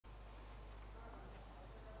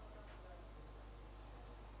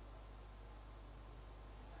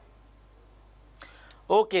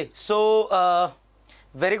Okay, so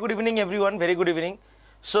very good evening everyone, very good evening.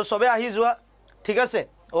 So sobe ahi jua ঠিক আছে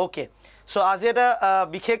okay. So আজি এটা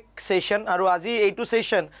বিশেষ সেশন আৰু আজি এইটো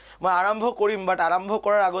সেশন মই আৰম্ভ কৰিম বাট আৰম্ভ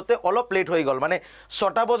কৰাৰ আগতে অলপ লেট হৈ গল মানে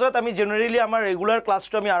 6টা বজাত আমি জেনাৰেলি আমাৰ ৰেগুলাৰ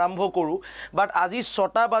ক্লাছটো আমি আৰম্ভ কৰো বাট আজি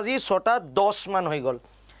 6টা বাজি 6:10 মান হৈ গল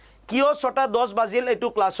কিয় 6:10 বাজিল এইটো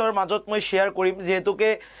ক্লাছৰ মাজত মই শেয়াৰ কৰিম যেহেতুকে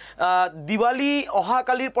দিৱালী অহা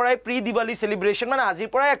কালিৰ পৰাই প্ৰি দিৱালী সেলিব্ৰেশন মানে আজিৰ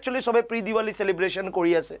পৰাই একচুয়ালি সবে প্ৰি দিৱালী সেলিব্ৰেশন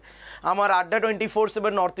কৰি আছে আমাৰ ADRE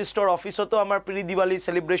 24/7 নৰ্থ ইষ্টৰ অফিসতো আমাৰ প্ৰি দিৱালী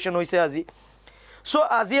সেলিব্ৰেশন হৈছে আজি সো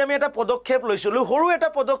আজি আমি এটা পদক্ষেপ লৈছিলো হৰু এটা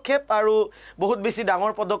পদক্ষেপ আৰু বহুত বেছি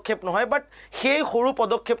ডাঙৰ পদক্ষেপ নহয় বাট সেই হৰু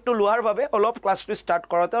পদক্ষেপটো লোৱাৰ বাবে অলপ ক্লাছটো ষ্টাৰ্ট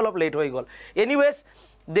কৰাতে অলপ লেট হৈ গল এনিৱেজ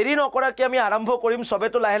দেৰি নকৰাকৈ আমি আৰম্ভ কৰিম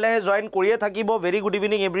সবেতো লাহে লাহে জয়েন কৰিয়ে থাকিব ভেৰি গুড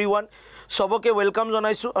ইভিনিং এভৰিৱান সবকে ওয়েলকাম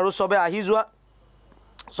জনাইছো আৰু সবে আহি যোৱা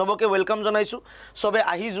সবকে ওয়েলকাম জনাইছো সবে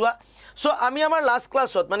আহি যোৱা সো আমি আমাৰ লাস্ট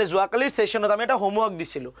ক্লাছত মানে জুৱাকালিৰ সেশনত আমি এটা হোমৱৰ্ক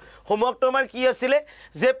দিছিলো হোমৱৰ্কটো আমাৰ কি আছিল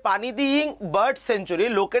যে Panidihing bird century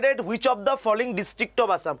located which of the following district of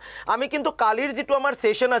Assam আমি কিন্তু কালিৰ যেটো আমাৰ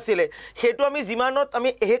সেশন আছিল হেতু আমি জিমানত আমি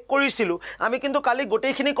হেক কৰিছিলো আমি কিন্তু কালি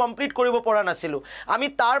গোটেইখিনি কমপ্লিট কৰিব পৰা নাছিলো আমি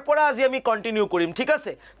তাৰ পৰা আজি আমি কন্টিনিউ কৰিম ঠিক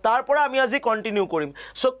আছে তাৰ পৰা আমি আজি কন্টিনিউ কৰিম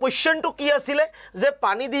সো কোৱেশ্চনটো কি আছিল যে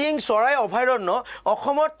পানীদিহিং চৰাই অভয়াৰণ্য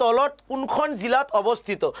অসমৰ তলত কোনখন জিলাত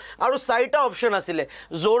অৱস্থিত আৰু 4টা অপচন আছিল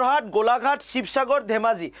যোৰহাট গোলাঘাট শিৱসাগৰ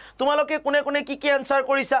ধেমাজি তোমালোকে কোনে কোনে কি আনসাৰ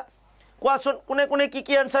কৰিছা কোৱাচোন কোনে কোনে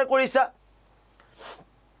কি আনসাৰ কৰিছা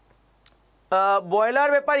বয়লাৰ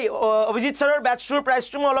বেপাৰী অভিজিত ছাৰৰ ব্যাচটোৰ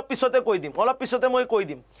প্ৰাইচটো মই অলপ পিছতে কৈ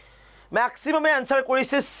দিম ম্যাক্সিমামে আনসাৰ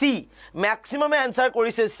কৰিছে সি ম্যাক্সিমামে আনসাৰ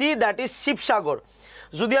কৰিছে সি দ্যাট ইজ শিৱসাগৰ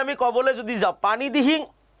যদি আমি কবলে যদি যাও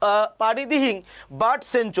পানীদিহিং বাৰ্ড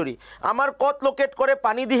সেঞ্চুৰী আমাৰ কত লোকেট কৰে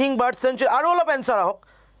পানীদিহিং বাৰ্ড সেঞ্চুৰী আৰু অলপ আনসাৰ আহক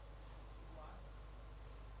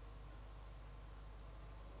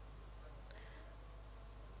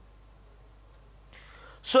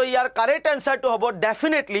So ইয়াৰ কাৰেক্ট আনসাৰটো হ'ব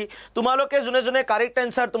ডেফিনেটলি তোমালোকে জনে কাৰেক্ট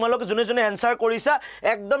আনসাৰ তোমালোকে জনে আনসাৰ কৰিছা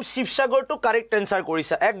একদম শিৱসাগৰটো কাৰেক্ট আনসাৰ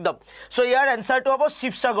কৰিছা একদম সো ইয়াৰ আনসাৰটো হ'ব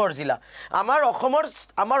শিৱসাগৰ জিলা আমাৰ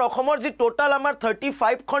অসমৰ যি টোটাল আমাৰ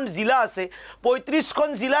 35 খন জিলা আছে 35 খন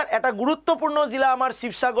জিলাৰ এটা গুৰুত্বপূৰ্ণ জিলা আমাৰ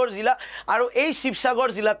শিৱসাগৰ জিলা আৰু এই শিৱসাগৰ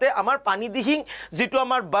জিলাতে আমাৰ পানীদিহিং যেটো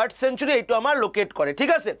আমাৰ বাৰ্ড সেঞ্চুৰী এটো আমাৰ লোকেট কৰে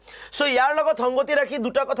ঠিক আছে সো ইয়াৰ লগত সংগতি ৰাখি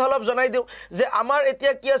দুটা কথা অলপ জনাই দিও যে আমাৰ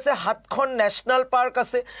এতিয়া কি আছে 7খন ন্যাশনাল পাৰ্ক আছে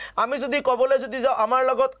আমি যদি কবলে যদি যাও আমাৰ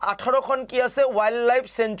লগত 18 খন কি আছে ওয়াইল্ড লাইফ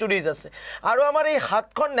সেঞ্চুৰিজ আছে আৰু আমাৰ এই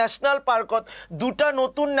 7খন ন্যাশনাল পাৰ্কত দুটা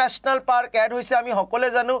নতুন ন্যাশনাল পাৰ্ক এড হৈছে আমি সকলে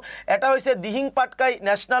জানো এটা হৈছে দিহিং পাটকাই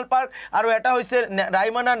ন্যাশনাল পাৰ্ক আৰু এটা হৈছে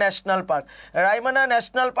ৰাইমনা ন্যাশনাল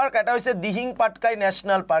পাৰ্ক এটা হৈছে দিহিং পাটকাই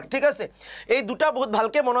ন্যাশনাল পাৰ্ক ঠিক আছে এই দুটা বহুত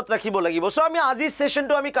ভালকে মনত ৰাখিব লাগিব সো আমি আজি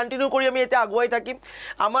সেশনটো আমি কন্টিনিউ কৰি আমি এটা আগুৱাই থাকিম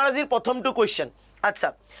আমাৰ আজিৰ প্ৰথমটো কোৱেশ্চন আচ্ছা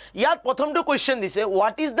ইয়াত প্ৰথমটো কোৱেশ্চন দিছে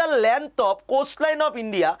what is the length of coastline of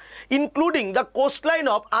India including da coastline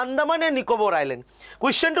of Andaman and Nicobar island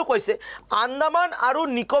কোৱেশ্চনটো কৈছে আন্দামান আৰু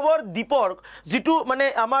নিকোবৰ দ্বীপৰ যেটো মানে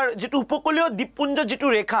আমাৰ যেটো উপকূলীয় দ্বীপপুঞ্জ যেটো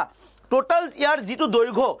ৰেখা টোটাল ইয়াৰ যেটো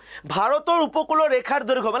দৈৰ্ঘ্য ভাৰতৰ উপকূলৰ ৰেখাৰ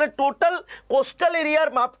দৈৰ্ঘ্য মানে টোটাল কোস্টাল এৰিয়াৰ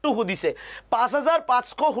মাপটো হুদিছে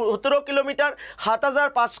 5517 kilometre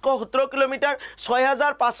 7517 kilometre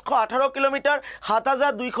 6518 kilometre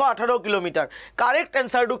 7218 kilometre correct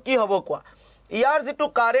আনসাৰটো কি হ'ব কোৱা ইয়াৰ যেটো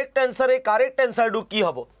কাৰেক্ট আনসাৰ এই কাৰেক্ট আনসাৰটো কি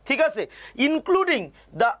হ'ব ঠিক আছে including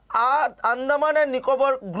da Andaman and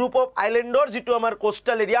Nicobar group of আইল্যান্ডৰ যেটো আমাৰ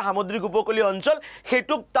কোস্টাল এৰিয়া সামুদ্ৰিক উপকূলীয় অঞ্চল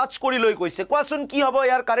হেতুক টাচ কৰি লৈ কৈছে কোৱাচোন কি হ'ব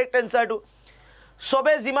ইয়াৰ কাৰেক্ট আনসাৰটো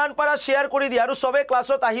সবে জিমান পাৰা শেয়াৰ কৰি দিয়া আৰু সবে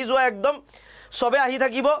ক্লাছত আহি যোৱা একদম সবে আহি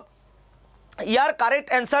থাকিব ইয়াৰ কাৰেক্ট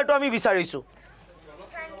আনসাৰটো আমি বিচাৰিছো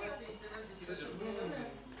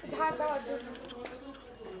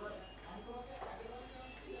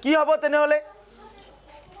কি হ'ব তেনেহলে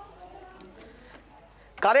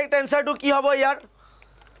কাৰেক্ট আনসাৰটো কি হ'ব ইয়াৰ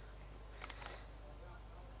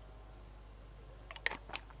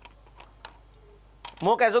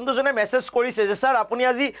মোক এজন দুজনে মেসেজ কৰিছে যে স্যার আপুনি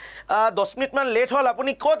আজি 10 মিনিট মান লেট হল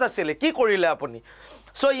আপুনি ক'ত আছিল কি কৰিলে আপুনি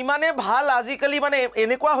সো ইমানে ভাল আজিকালি মানে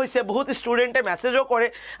এনেকুৱা হৈছে বহুত ষ্টুডেন্টে মেসেজও কৰে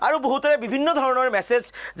আৰু বহুতৰে বিভিন্ন ধৰণৰ মেসেজ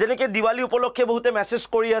যেনেকৈ দিৱালী উপলক্ষে বহুতে মেসেজ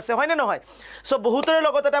কৰি আছে হয় নে নহয় সো বহুতৰে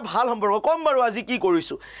লগত এটা ভাল সম্পৰ্ক কম বাৰু আজি কি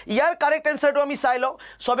কৰিছো ইয়াৰ কাৰেক্ট আনসাৰটো আমি চাই লও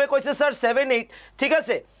সবে কৈছে স্যাৰ 7-8 ঠিক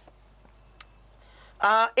আছে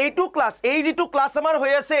এইটো ক্লাস এই যেটো ক্লাস আমাৰ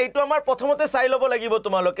হৈ আছে এইটো আমাৰ প্ৰথমতে চাই লব লাগিব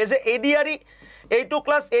তোমালোকে যে ADRE এইটো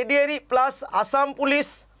class ADRE plus Assam police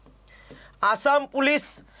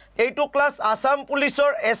এইটো class Assam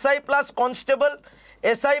পুলিশৰ SI plus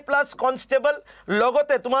constable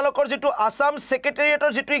লগতে তোমালোকৰ যেটো আসাম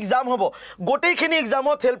সেক্ৰেটাৰিয়েটৰ যেটো এক্সাম হ'ব গোটেইখিনি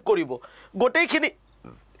এক্সামত হেল্প কৰিব গোটেইখিনি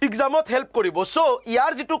এক্সামত হেল্প কৰিব সো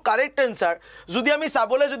ইয়াৰ যেটো কাৰেক্ট আনসাৰ যদি আমি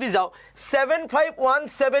চাবলে যদি যাও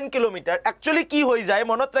 7517 কিলোমিটাৰ একচুয়ালি কি হৈ যায়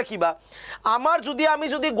মনত ৰাখিবা আমাৰ যদি আমি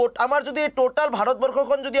যদি আমাৰ যদি টোটাল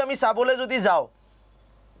ভাৰতবৰ্ষখন যদি আমি চাবলে যদি যাও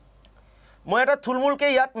মই এটা থুলমুলকে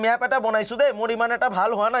ইয়াত ম্যাপ এটা বনাইছো দে মোৰ ইমান এটা ভাল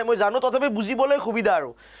হোৱা নাই মই জানো তথাপি বুজিবলৈ সুবিধা আৰু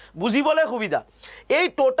বুজিবলৈ সুবিধা এই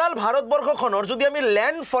টোটাল ভাৰতবৰ্ষখনৰ যদি আমি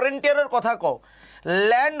ল্যান্ড ফ্ৰন্টিয়াৰৰ কথা কও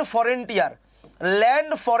ল্যান্ড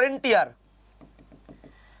ফ্ৰন্টিয়াৰ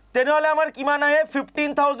তেনেহলে আমাৰ কিমান আহে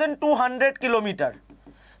 15200 কিলোমিটাৰ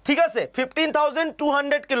ঠিক আছে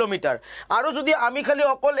 15200 কিলোমিটাৰ আৰু যদি আমি খালি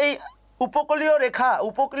অকল এই উপকূলীয় ৰেখা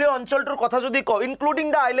উপকূলীয় অঞ্চলটোৰ কথা যদি কও ইনক্লুডিং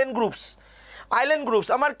দা আইল্যান্ড গ্ৰুপস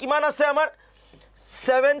আমাৰ কিমান আছে আমাৰ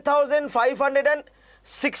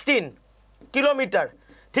 7516 কিলোমিটাৰ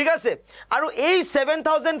ঠিক আছে আৰু এই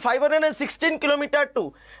 7516 কিলোমিটাৰটো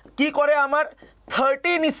কি কৰে আমাৰ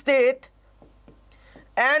 13 স্টেট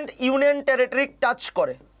এন্ড ইউনিয়ন টেৰিটৰীক টাচ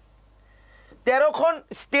কৰে 13খন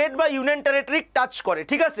স্টেট বা ইউনিয়ন টেৰিটৰীক টাচ কৰে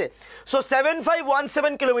ঠিক আছে সো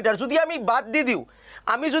 7517 কিলোমিটাৰ যদি আমি বাদ দি দিও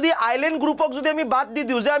আমি যদি আইল্যান্ড গ্ৰুপক যদি আমি বাদ দি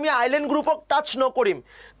দিও যে আমি আইল্যান্ড গ্ৰুপক টাচ নকৰিম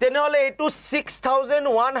তেনেহলে এটো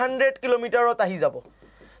 6100 কিলোমিটাৰত আহি যাব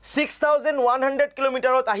 6100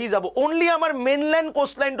 কিলোমিটাৰত আহি যাব অনলি আমাৰ মেইনল্যান্ড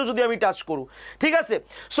কোস্টলাইনটো যদি আমি টাচ কৰো ঠিক আছে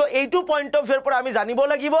সো এইটো পয়েন্ট অফ ভিউৰ পৰা আমি জানিব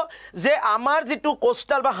লাগিব যে আমাৰ যেটো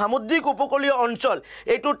কোস্টাল বা সামুদ্ৰিক উপকূলীয় অঞ্চল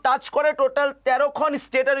এইটো টাচ কৰে টোটাল 13খন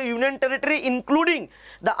স্টেট আৰু union territory including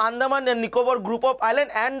da Andaman and Nicobar group of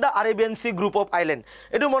island and the আৰেবিয়ান C group of island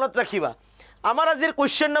এটো মনত ৰাখিবা আমাৰ আজিৰ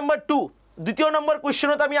কোৱেশ্চন নম্বৰ 2 দ্বিতীয় নম্বৰ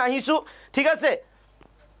কোৱেশ্চনত আমি আহিছো ঠিক আছে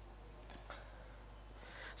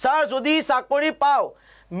স্যাৰ যদি চাকৰি পাও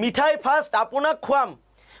মিঠাই ফাৰ্স্ট আপোনাক খুৱাম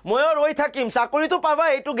মই ৰৈ থাকিম চাকৰিটো পাবা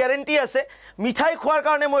এইটো গ্যাৰান্টি আছে মিঠাই খোৱাৰ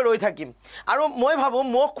কাৰণে মই ৰৈ থাকিম আৰু মই ভাবো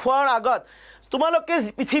মোক খোৱাৰ আগত তোমালোকে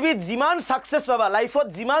পৃথিৱীত যিমান সাকসেস পাবা লাইফত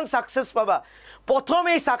যিমান সাকসেস পাবা প্ৰথম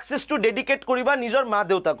এই সাকসেসটো ডেডিকেট কৰিবা নিজৰ মা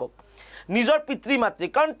দেউতাকক নিজৰ পিতৃ মাতৃ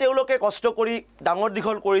কাৰণ তেওঁলোকে কষ্ট কৰি ডাঙৰ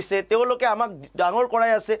দিঘল কৰিছে তেওঁলোকে আমাক ডাঙৰ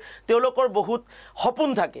কৰাই আছে তেওঁলোকৰ বহুত সপোন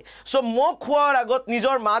থাকে সো মোক খোৱাৰ আগত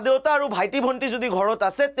নিজৰ মা দেউতা আৰু ভাইটি ভন্টি যদি ঘৰত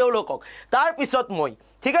আছে তেওঁলোকক তাৰ পিছত মই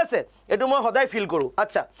ঠিক আছে এটো মই সদায় ফিল কৰো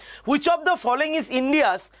আচ্ছা which of the following is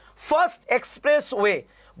India's first expressway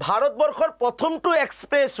ভাৰতবৰ্ষৰ প্ৰথমটো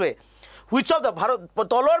expressway which of the Bharat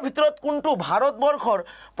তলৰ ভিতৰত কোনটো ভাৰতবৰ্ষৰ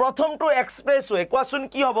প্ৰথমটো এক্সপ্ৰেছৱে কোৱাচোন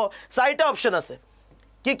কি হ'ব চাৰিটা অপচন আছে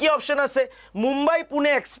কি অপশন আছে Mumbai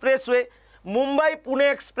Pune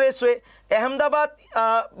expressway Ahmedabad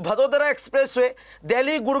ভাদোদৰা expressway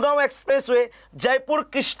Delhi Gurgaon expressway Jaipur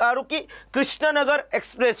Krishnanagar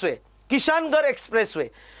expressway Kishangarh expressway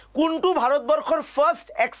কোনটো ভাৰতবৰ্ষৰ ফাৰ্স্ট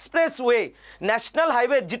এক্সপ্ৰেছৱে ন্যাশনাল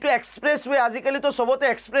হাইৱে যেটো এক্সপ্ৰেছৱে আজিকালি তো সবতে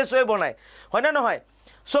এক্সপ্ৰেছৱে বনায় হয় না নহয়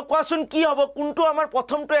সো কোৱাচোন কি হ'ব কোনটো আমাৰ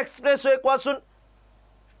প্ৰথমটো এক্সপ্ৰেছৱে কোৱাচোন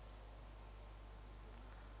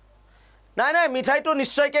নাই মিঠাইটো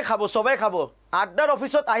নিশ্চয়কৈ খাব সবাই খাব আড্ডাৰ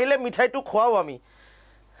অফিসত আহিলে মিঠাইটো খোৱাও আমি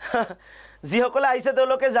যিসকলে আহিছে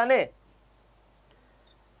তেওঁলোকে জানে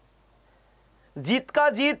জিত কা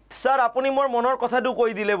জিত স্যাৰ আপুনি মোৰ মনৰ কথাটো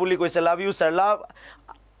কৈ দিলে বুলি কৈছে লাভ ইউ স্যাৰ লাভ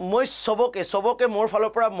মই সবকে মোৰ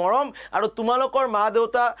ফালৰ পৰা মৰম আৰু তোমালোকৰ মা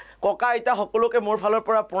দেউতা ককা আইতা সকলোকে মোৰ ফালৰ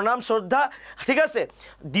পৰা প্ৰণাম শ্ৰদ্ধা ঠিক আছে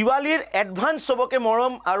দিৱালীৰ এডভান্স সবকে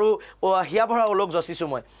মৰম আৰু হিয়া ভৰা ওলক যাচিছো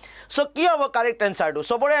মই সো কি হ'ব কাৰেক্ট আনসাৰটো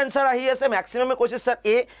সবৰে আনসাৰ আহি আছে ম্যাক্সিমামে কৈছে sir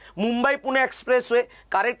A Mumbai Pune expressway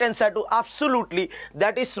correct আনসাৰটো absolutely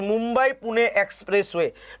that is Mumbai Pune expressway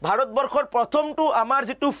ভাৰতবৰ্ষৰ প্ৰথমটো আমাৰ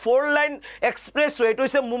যেটো 4 লাইন এক্সপ্ৰেছৱে এটো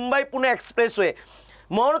হৈছে মুম্বাই পুনে এক্সপ্ৰেছৱে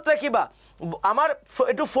মনত ৰাখিবা আমাৰ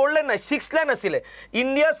এটো 4 লাইন নাই 6 লাইন আছিল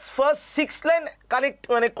ইন্ডিয়াস ফাৰ্স্ট 6 লাইন কানেক্ট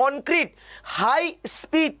মানে কনক্ৰিট হাই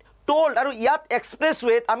স্পিড told আৰু ইয়াত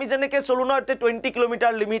এক্সপ্ৰেছৱে আমি যেনেকৈ চলু ন 20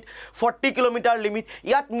 কিলোমিটাৰ লিমিট 40 কিলোমিটাৰ লিমিট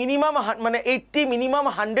ইয়াত মিনিমাম মানে 80 মিনিমাম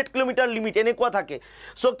 100 কিলোমিটাৰ লিমিট এনেকুৱা থাকে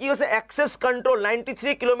সো কি হৈছে এক্সেস কন্ট্ৰোল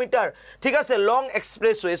 93 কিলোমিটাৰ ঠিক আছে লং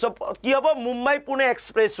এক্সপ্ৰেছৱে সো কি হ'ব মুম্বাই পুনে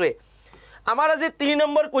এক্সপ্ৰেছৱে আমাৰ আজি 3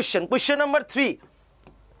 number question number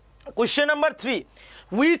 3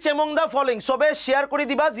 which among the following সবে শেয়াৰ কৰি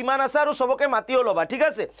দিবা জিমান আছে আৰু সবকে মাতিও লবা ঠিক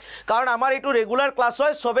আছে কাৰণ আমাৰ এটো ৰেগুলাৰ ক্লাস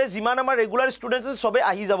হয় সবে জিমান আমাৰ ৰেগুলাৰ স্টুডেন্টস সবে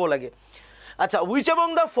আহি যাব লাগে আচ্ছা which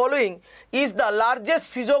among the following is the largest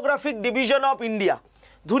physiographic division of India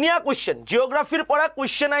ধুনিয়া কোৱেশ্চন জিওগ্ৰাফিৰ পৰা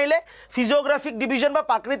কোৱেশ্চন আইলে ফিজিওগ্ৰাফিক ডিভিজন বা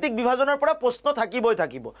প্ৰাকৃতিক বিভাজনৰ পৰা প্ৰশ্ন থাকিবই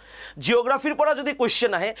থাকিব জিওগ্ৰাফিৰ পৰা যদি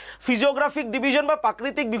কোৱেশ্চন আহে ফিজিওগ্ৰাফিক ডিভিজন বা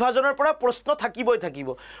প্ৰাকৃতিক বিভাজনৰ পৰা প্ৰশ্ন থাকিবই থাকিব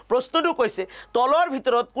প্ৰশ্নটো কৈছে তলৰ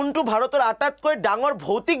ভিতৰত কোনটো ভাৰতৰ আটাইতকৈ ডাঙৰ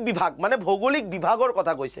ভৌতিক বিভাগ মানে ভৌগোলিক বিভাগৰ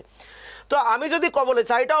কথা কৈছে তো আমি যদি ক'বলৈ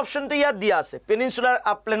চাৰিটা অপশ্যনটো ইয়াত দিয়া আছে পেনিনচুলাৰ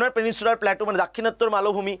আপপ্লেনৰ পেনিনচুলাৰ প্লেটো মানে দাক্ষিণাত্যৰ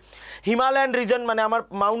মালভূমি হিমালয়ান ৰিজন মানে আমাৰ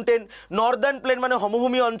মাউণ্টেইন নৰ্দাৰ্ণ প্লেন মানে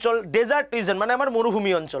সমভূমি অঞ্চল ডেজাৰ্ট ৰিজন মানে আমাৰ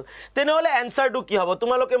মৰুভূমি অঞ্চল তেনেহ'লে এনচাৰটো কি হ'ব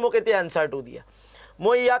তোমালোকে মোক এতিয়া এনচাৰটো দিয়া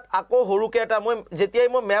মই ইয়াত আকৌ সৰুকৈ এটা মই যেতিয়াই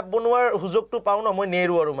মই মেপ বনোৱাৰ সুযোগটো পাওঁ ন মই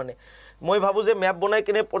নেৰো আৰু মানে মই ভাবোঁ যে মেপ বনাই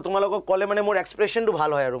কিনে তোমালোকক ক'লে মানে মোৰ এক্সপ্ৰেশ্যনটো ভাল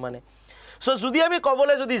হয় আৰু মানে চ' যদি আমি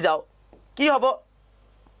ক'বলৈ যদি যাওঁ কি হ'ব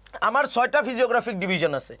আমাৰ 6টা ফিজিঅ'গ্ৰাফিক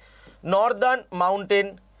ডিভিজন আছে নৰ্দাৰ্ণ মাউণ্টেইন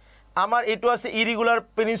আমাৰ এইটো আছে ইৰেগুলাৰ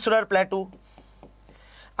পেনিনচুলাৰ প্লেটো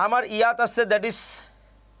আমাৰ ইয়াত আছে that is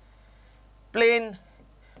plan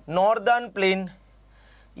northern plan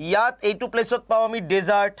ইয়াত এইটো প্লেছত পাওঁ আমি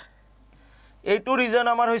ডেজাৰ্ট এইটো ৰিজন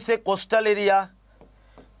আমাৰ হৈছে কোষ্টাল এৰিয়া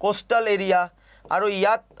আৰু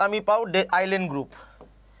ইয়াত আমি পাওঁ আইলেণ্ড গ্ৰুপ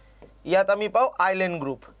ইয়াত আমি পাওঁ আইলেণ্ড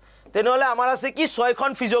গ্ৰুপ তেনেহ'লে আমাৰ আছে কি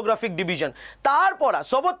 6খন ফিজিঅ'গ্ৰাফিক ডিভিজন তাৰ পৰা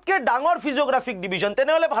সবতকৈ ডাঙৰ ফিজিঅ'গ্ৰাফিক ডিভিজন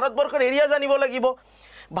তেনেহ'লে ভাৰতবৰ্ষৰ এৰিয়া জানিব লাগিব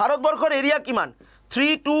ভাৰতবৰ্ষৰ এৰিয়া কিমান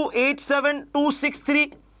 3287263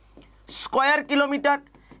 স্কয়াৰ কিলোমিটাৰ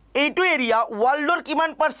এইটো এৰিয়া ৱৰ্ল্ডৰ কিমান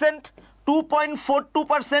পাৰ্চেণ্ট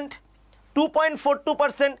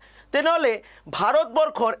 2.42% তেনেহ'লে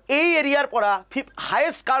ভাৰতবৰ্ষৰ এই এৰিয়াৰ পৰা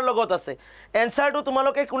হাইয়েষ্ট কাৰ লগত আছে এনচাৰটো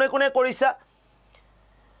তোমালোকে কোনে কোনে কৰিছা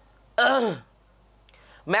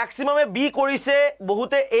मैक्सिममे बी কৰিছে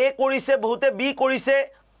বহুতে এ কৰিছে বহুতে বি কৰিছে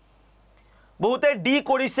বহুতে ডি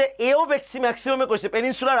কৰিছে এও मैक्सिममे কৰিছে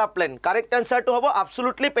পেনিনচুলাৰ আপলেন কাৰেক্ট আনসাৰটো হ'ব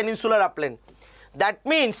absolutely পেনিনচুলাৰ আপলেন দ্যাট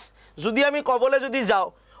মিন্স যদি আমি ক'বলৈ যদি যাওঁ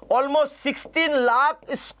অলমোস্ট 16 লাখ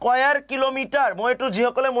স্কয়াৰ কিলোমিটাৰ মই এটো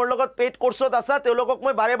যিসকলে মোৰ লগত পেইড কোৰ্সত আছে তেওঁলোকক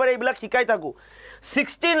মই বাৰে বাৰে এইবিলাক শিকাই থাকো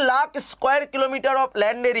 16 lakh square kilometre of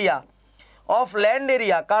land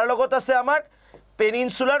area কাৰ লগত আছে আমাৰ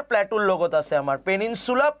পেনিনচুলাৰ প্লেটোৰ লগত আছে আমাৰ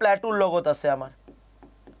পেনিনচুলাৰ প্লেটোৰ লগত আছে আমাৰ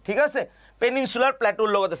ঠিক আছে পেনিনচুলাৰ প্লেটোৰ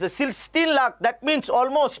লগত আছে 16 lakh that means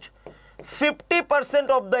almost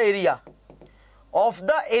 50% of the area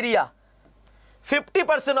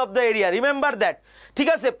 50% of the area remember that ঠিক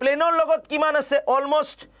আছে প্লেনৰ লগত কিমান আছে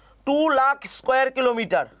অলমোস্ট 2 লাখ স্কয়াৰ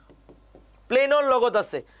কিলোমিটাৰ প্লেনৰ লগত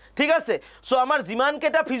আছে ঠিক আছে সো আমাৰ জিমান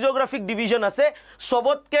কেটা ফিজিঅ'গ্ৰাফিক ডিভিজন আছে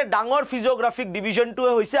সবতকে ডাঙৰ ফিজিঅ'গ্ৰাফিক ডিভিজনটো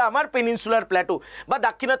হৈছে আমাৰ পেনিনচুলাৰ প্লেটো বা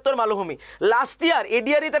দাক্ষিণাত্যৰ মালভূমি লাষ্ট ইয়াৰ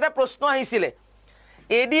এডিআৰিত এটা প্ৰশ্ন আহিছিল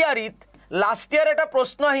এডিআৰিত লাষ্ট ইয়াৰ এটা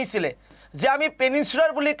প্ৰশ্ন আহিছিল যে আমি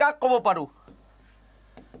পেনিনচুলাৰ বুলি কাক ক'ব পাৰো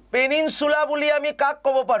পেনিনচুলা বুলি আমি কাক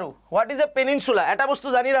ক'ব পাৰো হোৱাট ইজ এ পেনিনচুলা এটা বস্তু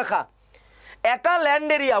জানি ৰাখা এটা land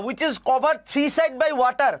area which is covered three side by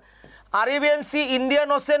water Arabian Sea Indian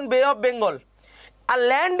Ocean Bay of Bengal a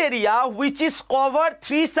land area which is covered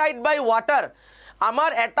three side by water আমাৰ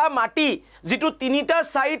এটা মাটি যেটো তিনিটা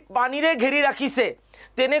সাইড পানীৰে ঘেৰি ৰাখিছে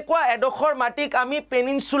তেনেকুৱা এডখৰ মাটিক আমি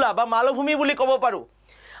পেনিনচুলা বা মালভূমি বুলি ক'ব পাৰো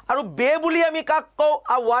আৰু বে বুলি আমি কাক কও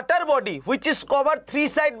a water body which is covered three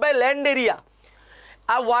side by land area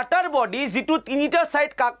a water body যেটো তিনিটা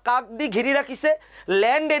সাইড কাক দি ঘেৰি ৰাখিছে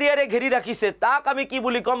ল্যান্ড এৰিয়াৰে ঘেৰি ৰাখিছে তাক আমি কি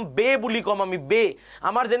বুলি কম বে বুলি কম আমি বে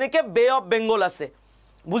আমাৰ যেনেকে বে অফ বেংগল আছে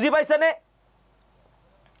বুজি পাইছানে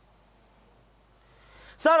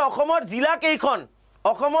স্যাৰ অসমৰ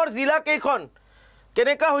জিলা কেইখন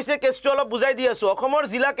কেনেকা হৈছে কেছটো অলপ বুজাই দি আছো অসমৰ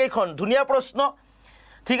জিলা কেইখন ধুনিয়া প্ৰশ্ন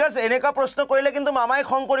ঠিক আছে এনেকা প্ৰশ্ন কৰিলে কিন্তু মামাই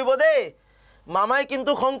খং কৰিব দে মামাই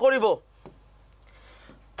কিন্তু খং কৰিব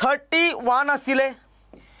 31 আছিলে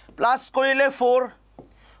প্লাস কৰিলে 4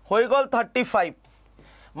 হৈ গল 35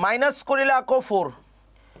 মাইনাস কৰিলে আকৌ 4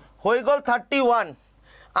 হৈ গল 31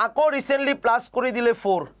 আকৌ ৰিসেন্টলি প্লাস কৰি দিলে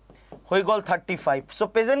 4 হৈ গল 35 সো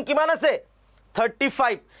প্ৰেজেন্ট কিমান আছে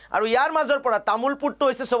 35 আৰু ইয়াৰ মাজৰ পৰা তামুলপুৰটো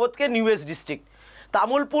হৈছে সবতকে নিউৱেষ্ট ডিস্ট্ৰিক্ট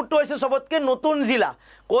তামুলপুৰটো হৈছে সবতকে নতুন জিলা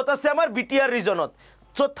কোত আছে আমাৰ বিটিআৰ ৰিজনত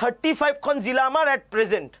সো 35 খন জিলা আমাৰ এট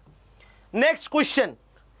প্ৰেজেন্ট নেক্সট কোৱেশ্চন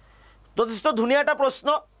যথেষ্ট ধুনিয়া এটা প্ৰশ্ন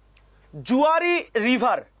জুৱাৰী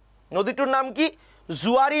ৰিভাৰ নদীটোৰ নাম কি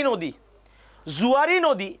জুৱাৰী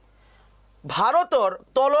নদী ভাৰতৰ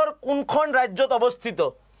তলৰ কোনখন ৰাজ্যত অৱস্থিত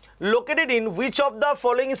located in which of the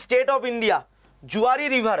following state of India জুৱাৰী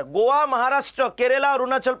river গোৱা মহাৰাষ্ট্ৰ কেৰালা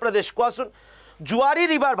অৰুণাচল প্ৰদেশ কোৱাচোন জুৱাৰী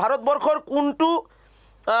ৰিভাৰ ভাৰতবৰ্ষৰ কোনটো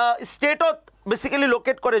ষ্টেটত বেসিক্যালি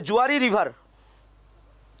লোকেট কৰে জুৱাৰী ৰিভাৰ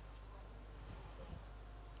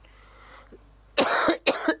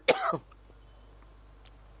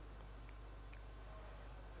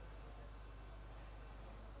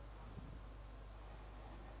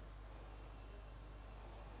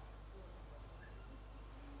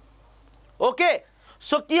ওকে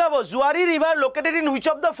সো কি হ'ব জুৱাৰী river located in which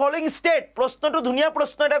of the following state প্ৰশ্নটো ধুনিয়া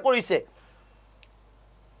প্ৰশ্ন এটা কৰিছে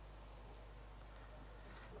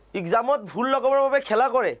এক্সামত ভুল লগাবৰ বাবে খেলা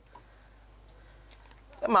কৰে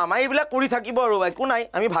মামাই এইবিলাক কৰি থাকিব আৰু একো নাই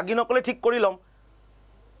আমি ভাগি নকলে ঠিক কৰি লম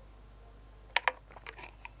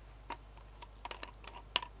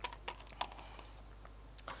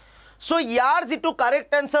সো ইয়াৰ যেটো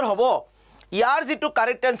কাৰেক্ট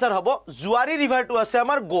आंसर হবো জুৱাৰী ৰিভাৰটো আছে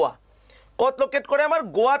আমাৰ গোৱা কত লোকেট কৰে আমাৰ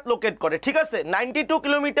গোৱাত লোকেট কৰে ঠিক আছে 92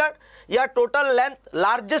 kilometre year total length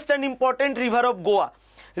largest and important river of Goa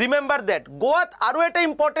remember that গোৱাত আৰু এটা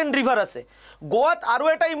ইম্পৰ্টেন্ট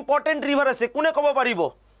ৰিভাৰ আছে কোনে ক'ব পাৰিব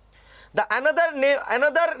the another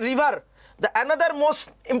river the another most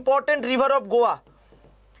important river of Goa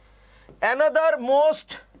another most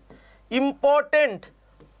important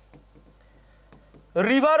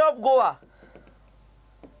river of Goa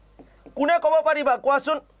কোনে ক'ব পাৰিবা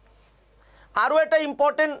কোৱাচোন আৰু এটা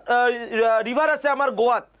ইম্পৰ্টেন্ট ৰিভাৰ আছে আমাৰ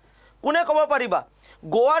গোৱাত কোনে ক'ব পাৰিবা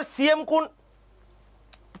গোৱাৰ সিএম কোন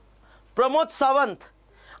প্ৰমোদ সাৱন্ত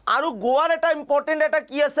আৰু গোৱাৰ এটা ইম্পৰ্টেন্ট এটা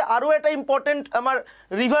কি আছে আৰু এটা ইম্পৰ্টেন্ট আমাৰ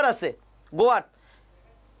ৰিভাৰ আছে গোৱাত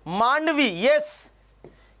মাণ্ডवी yes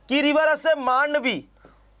কি ৰিভাৰ আছে মাণ্ডवी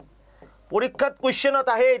পৰীক্ষাত কোৱেশ্চনত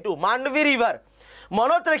আহে এটো মাণ্ডवी ৰিভাৰ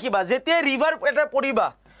মনত ৰাখিবা যেতিয়া ৰিভাৰ এটা পঢ়িবা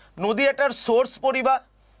নদী এটাৰ সোৰ্স পঢ়িবা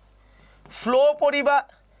ফ্লো পঢ়িবা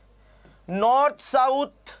নৰ্থ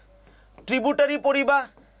সাউথ ট্ৰিবিউটাৰি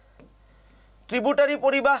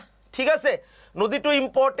পড়িবা ঠিক আছে নদীটো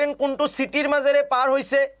ইম্পৰ্টেন্ট কোনটো সিটিৰ মাজেৰে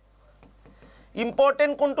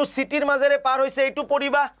পাৰ হৈছে এইটো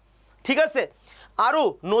পঢ়িবা ঠিক আছে আৰু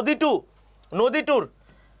নদীটোৰ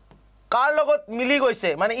কাৰ লগত মিলি গৈছে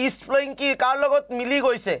মানে ইষ্ট ফ্লোইং কি কাৰ লগত মিলি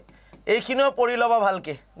গৈছে এইখিনিও পঢ়ি লবা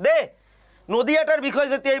ভালকে দে নদী এটাৰ বিষয়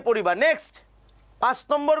যেতিয়াই পঢ়িবা নেক্সট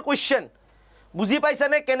 5 নম্বৰ কোৱেশ্চন বুজি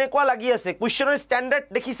পাইছানে কেনেকুৱা লাগি আছে কোৱেশ্চনৰ ষ্টেণ্ডাৰ্ড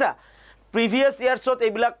দেখিছা প্ৰিভিয়াস ইয়াৰ্ছত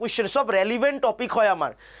এইবিলাক কোৱেশ্চন সব ৰেলেভেন্ট টপিক হয়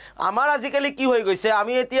আমাৰ আজিকালি কি হৈ গৈছে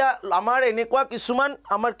আমি এতিয়া আমাৰ এনেকুৱা কিছুমান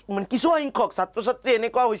আমাৰ কিছু সংখ্যক ছাত্ৰ ছাত্ৰী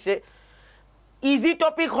এনেকুৱা হৈছে ইজি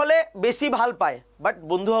টপিক হলে বেছি ভাল পায় বাট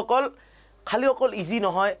বন্ধুসকল খালি অকল ইজি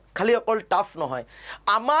নহয় খালি অকল টাফ নহয়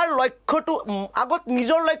আমাৰ লক্ষ্যটো আগত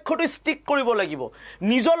নিজৰ লক্ষ্যটো ষ্টিক কৰিব লাগিব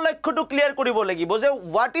নিজৰ লক্ষ্যটো ক্লিয়াৰ কৰিব লাগিব যে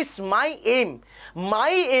what is my aim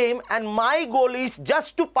and my goal is just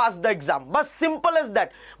to pass the exam but simple as that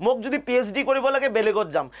মোক যদি PhD কৰিব লাগে বেলেগত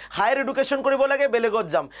যাম হায়াৰ এডুকেশ্যন কৰিব লাগে বেলেগত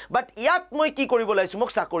যাম বাট ইয়াত মই কি কৰিব লাগিছে মোক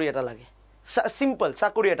চাকৰি এটা লাগে সিম্পল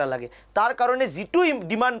চাকৰি এটা লাগে তাৰ কাৰণে যেটো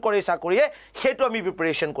ডিমান্ড কৰে চাকৰিয়ে হেতু আমি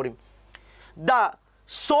প্ৰিপাৰেচন কৰিম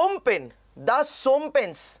the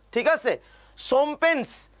Sompens ঠিক আছে Sompens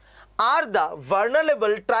are the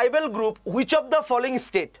vulnerable tribal group which of the following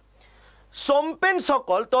state Sompens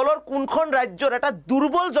সকল তলৰ কোনখন ৰাজ্যৰ এটা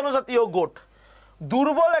দুৰ্বল জনজাতীয়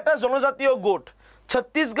গোট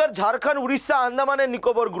ছত্তীশগড় ঝাৰখণ্ড উৰিষ্যা আন্দামান এণ্ড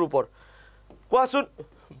নিকোবৰ গ্ৰুপৰ কোৱাচোন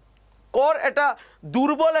কৰ এটা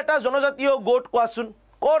দুৰ্বল এটা জনজাতীয় গোট কোৱাচোন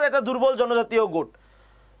কৰ এটা দুৰ্বল জনজাতীয় গোট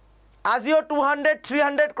আজিও 200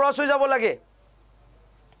 300 ক্ৰস হৈ যাব লাগে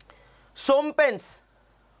Sompens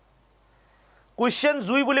question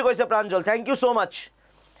জুই বুলি কৈছে প্ৰাঞ্জল থ্যাংক ইউ সো মাচ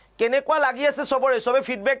কেনেকুৱা লাগি আছে সবে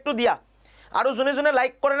ফিডব্যাকটো দিয়া আৰু জনে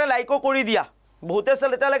লাইক কৰে না লাইকও কৰি দিয়া বহুতে আছে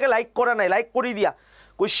এটালৈকে লাইক কৰা নাই লাইক কৰি দিয়া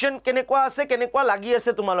question কেনেকুৱা আছে কেনেকুৱা লাগি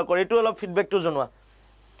আছে তোমালোকৰ এটো অলপ ফিডব্যাকটো জনোৱা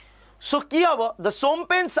সো কি হ'ব the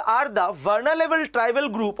Sompens are the vulnerable tribal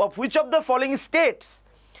group of which of the following states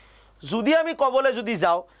যদি আমি কবলে যদি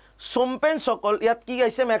যাও Sompens সকল ইয়াত কি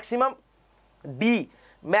আছে maximum D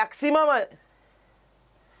maximum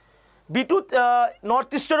B2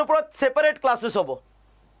 north ইস্টৰ ওপৰত সেপাৰেট ক্লাसेस হ'ব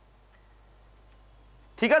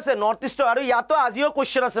ঠিক আছে নৰ্থ ইস্ট আৰু ইয়াতো আজিও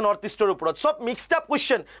কোৱেশ্চন আছে নৰ্থ ইস্টৰ ওপৰত সব মিক্সড আপ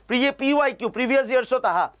কোৱেশ্চন PYQ প্ৰিভিয়াস ইয়াৰ্ছত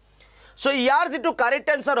আহা সো ইয়াৰ যেটো কাৰেক্ট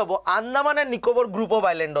आंसर হ'ব Andaman and Nicobar group of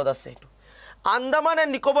আইল্যান্ডত আছে এটো Andaman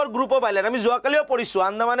and Nicobar group of island আমি যোৱাকালিও পঢ়িছো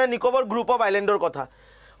Andaman and Nicobar group of আইল্যান্ডৰ কথা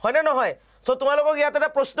হয় না নহয় সো তোমালোকক ইয়াত এটা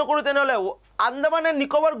প্ৰশ্ন কৰো তেনেহলে Andaman and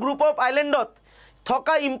Nicobar group of আইল্যান্ডত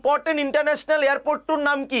থকা ইম্পৰ্টেন্ট ইন্টাৰনেশনাল এয়াৰপোৰ্টৰ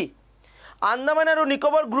নাম কি আন্দামান আৰু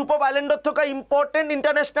নিকোবৰ গ্ৰুপ অফ আইল্যান্ডত থকা ইম্পৰ্টেন্ট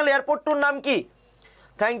ইন্টাৰনেশনাল এয়াৰপোৰ্টৰ নাম কি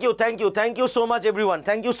thank U so mass everyone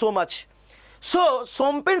thank U so mass so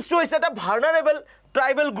Sompens two is এটা vulnerable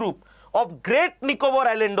tribal group of great Nicobar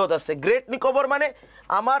আইল্যান্ডত আছে গ্ৰেট নিকোবৰ মানে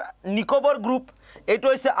আমাৰ নিকোবৰ গ্ৰুপ এটো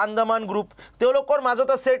হৈছে আন্দামান গ্ৰুপ তেওঁলোকৰ মাজত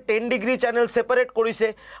আছে 10 ডিগ্ৰী চ্যানেল সেপাৰেট কৰিছে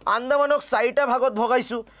আন্দামানক 4টা ভাগত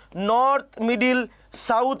ভগাইছো নৰ্থ মিডল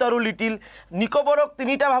সাউথ আৰু লিটিল নিকোবৰক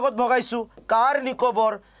 3টা ভাগত ভগাইছো কাৰ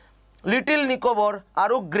নিকোবৰ লিটিল নিকোবৰ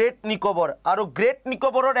আৰু গ্ৰেট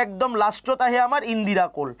নিকোবৰৰ একদম লাষ্টত আহে আমাৰ ইন্দিৰা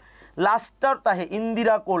কোল লাষ্টত আহে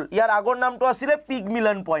ইন্দিৰা কোল ইয়াৰ আগৰ নামটো আছিল পিগ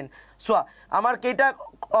মিলন পইণ্ট সোয়া আমাৰ কেইটা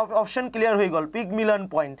অপশন ক্লিয়াৰ হৈ গল পিগ মিলন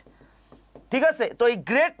পইণ্ট ঠিক আছে তো এই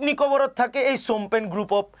গ্ৰেট নিকোবৰত থাকে এই Sompen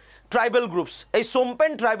গ্ৰুপ অফ ট্ৰাইবাল গ্ৰুপস এই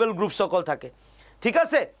Sompen ট্ৰাইবাল গ্ৰুপ সকল থাকে ঠিক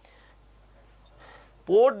আছে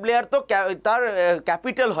পোর্ট ব্লেয়ার তো তার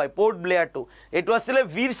ক্যাপিটাল হয় পোর্ট ব্লেয়ার টু এটো আসলে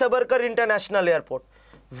বীর সাভারকর ইন্টারন্যাশনাল এয়ারপোর্ট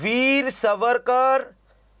বীর সাভারকর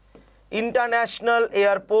ইন্টারন্যাশনাল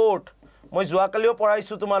এয়ারপোর্ট মই যোৱা কালিও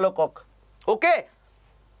পঢ়াইছো তোমালোকক ওকে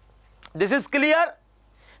দিস ইজ ক্লিয়ার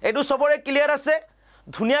এটু সবরে ক্লিয়ার আছে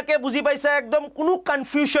ধুনিয়াকে বুঝি পাইছা একদম কোনো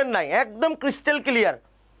কনফিউশন নাই একদম crystal clear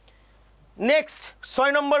next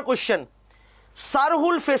 6 number question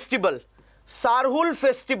Sarhul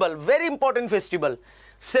festival very important festival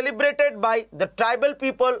celebrated by the tribal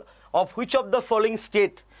people of which of the following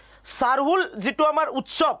state Sarhul যেটো আমার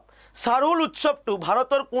উৎসব সারহুল উৎসবটো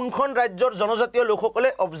ভাৰতৰ কোনখন ৰাজ্যৰ জনজাতীয় লোকসকলে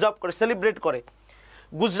অবজাৰ্ভ কৰে সেলিব্ৰেট কৰে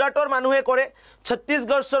গুজৰাটৰ মানুহে কৰে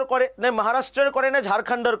ছত্তীশগড়ৰ কৰে নে মহাৰাষ্ট্ৰৰ কৰে নে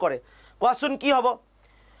ঝাৰখণ্ডৰ কৰে কোৱাচোন কি হ'ব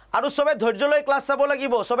আৰু সবে ধৈৰ্য লৈ ক্লাস চাব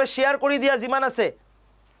লাগিব সবে শেয়াৰ কৰি দিয়া যিমান আছে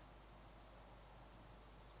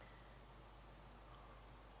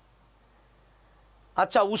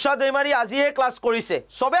আচ্ছা উষা দেমাৰী আজিহে ক্লাস কৰিছে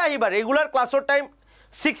সবে আহিবা ৰেগুলাৰ ক্লাসৰ টাইম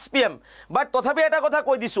 6 PM বাট তথাপি এটা কথা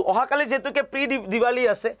কৈ দিছো অহাকালি যেতুকে প্ৰি দিৱালী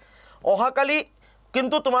আছে অহাকালি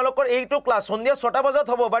কিন্তু তোমালোকৰ এইটো ক্লাস সন্ধিয়া 6টা বজাত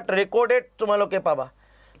হ'ব বাট ৰেকৰ্ডেড তোমালোকে পাবা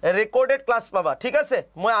ৰেকৰ্ডেড ক্লাস পাবা ঠিক আছে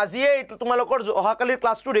মই আজিয়ে এইটো তোমালোকৰ অহাকালিৰ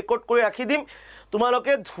ক্লাসটো ৰেকৰ্ড কৰি ৰাখি দিম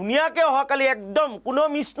তোমালোকে ধুনিয়াকে অহাকালি একদম কোনো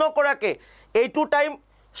মিছ নকৰাকে এইটো টাইম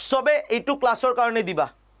সবে এইটো ক্লাসৰ কাৰণে দিবা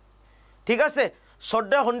ঠিক আছে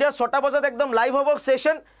সন্ধিয়া 6টা বজাত একদম লাইভ হ'ব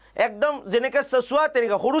সেশন একদম যেনেকে চোৱা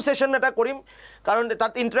তেনেকে সৰু সেশন এটা কৰিম কাৰণ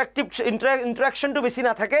তাত ইন্টাৰেকশনটো বেছি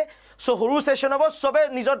না থাকে সো সৰু সেশন হ'ব সবে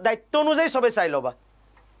নিজৰ দায়িত্ব অনুযায়ী সবে চাই লবা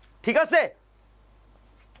ঠিক আছে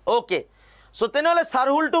ওকে সো তেনেহলে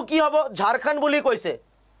সারহুলটো কি হ'ব ঝাৰখণ্ড বুলি কৈছে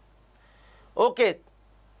ওকে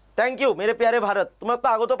থ্যাংক ইউ मेरे प्यारे भारत তোমাক তো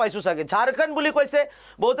আগতো পাইছো সাগে ঝাৰখণ্ড বুলি কৈছে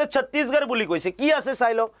বহুতে ছত্তীশগড় বুলি কৈছে কি আছে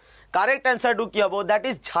চাই ল কারেক্ট আনসারটো কি হ'ব দ্যাট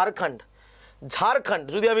ইজ ঝাৰখণ্ড ঝাৰখণ্ড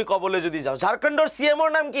যদি আমি কবলে যদি যাও ঝাৰখণ্ডৰ সিএমৰ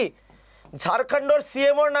নাম কি ঝাৰখণ্ডৰ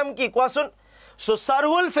সিএমৰ নাম কি কোৱাচোন So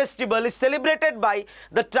Sarhul festival is celebrated by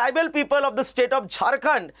the tribal people of the state of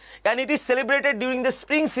Jharkhand and it is celebrated during the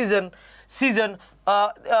spring season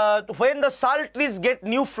when the sal trees get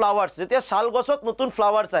new flowers jetia sal gosot notun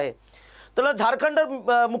flowers ahe tole Jharkhandor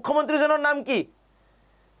mukhyamantri jonar naam ki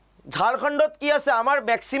Jharkhandot ki ase amar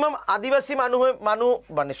maximum adivasi manu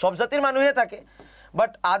mane sob jatir manuhe thake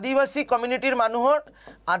but আদিবাসী কমিউনিটিৰ মানুহৰ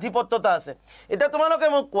আধিপত্যতা আছে এটা তোমালোকে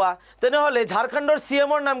মোক কোৱা তেনেহলে ঝাৰখণ্ডৰ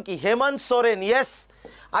সিএমৰ নাম কি হেমন্ত সোৰেন yes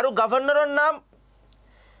আৰু গভৰ্ণৰৰ নাম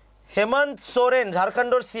হেমন্ত সোৰেন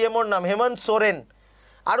ঝাৰখণ্ডৰ সিএমৰ নাম হেমন্ত সোৰেন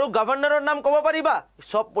আৰু গভৰ্ণৰৰ নাম ক'ব পাৰিবা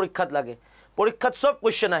সব পৰীক্ষাত লাগে পৰীক্ষাত সব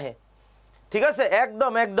কোশ্চেন আহে ঠিক আছে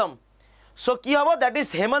একদম সো কি হ'ব দ্যাট ইজ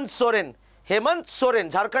হেমন্ত সোৰেন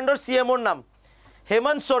ঝাৰখণ্ডৰ সিএমৰ নাম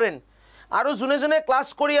হেমন্ত সোৰেন আৰু জুনে জুনে ক্লাস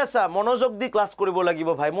কৰি আছা মনোযোগ দি ক্লাস কৰিব লাগিব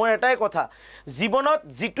ভাই মোৰ এটাই কথা জীৱনত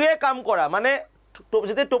জিটুৱে কাম কৰা মানে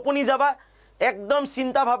যেতে টপনি যাবা একদম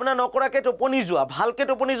চিন্তা ভাবনা নকৰাকে টপনি যোৱা ভালকে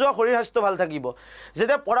টপনি যোৱা শৰীৰ স্বাস্থ্য ভাল থাকিব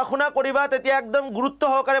যেতে পঢ়াশুনা কৰিবা তেতিয়া একদম গুৰুত্ব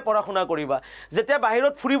সহকাৰে পঢ়াশুনা কৰিবা যেতে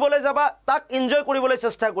বাহিৰত ফুৰিবলৈ যাবা তাক এনজয় কৰিবলৈ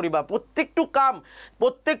চেষ্টা কৰিবা প্ৰত্যেকটো কাম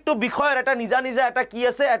প্ৰত্যেকটো বিষয়ৰ এটা নিজা এটা কি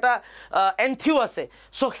আছে এটা এনথিউ আছে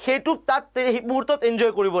সো হেতু তাত মুহূৰ্তত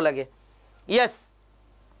এনজয় কৰিব লাগে yes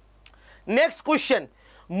Next question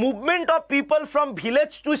movement of people from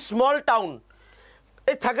village to small town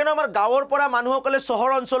এই থাকে না আমাৰ গাঁৱৰ পৰা মানুহসকলে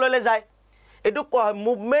চহৰ অঞ্চললৈ যায় এটো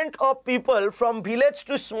movement of people from village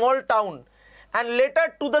to small town and later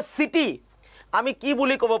to the city আমি কি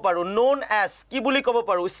বুলি ক'ব পাৰো known as কি বুলি ক'ব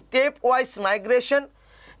পাৰো step wise migration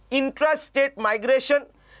intrastate migration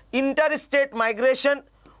interstate migration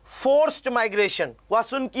forced migration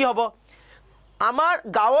কোৱাচোন কি হ'ব আমাৰ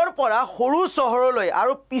গাঁৱৰ পৰা সৰু চহৰলৈ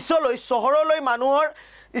আৰু পিছলৈ চহৰলৈ মানুহৰ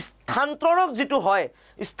স্থানান্তৰক যেটো হয়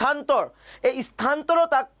স্থানান্তৰ এই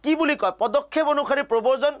স্থানান্তৰতা কি বুলি কয় পদক্ষেপ অনুসৰি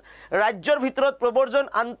প্ৰবৰ্জন ৰাজ্যৰ ভিতৰত প্ৰবৰ্জন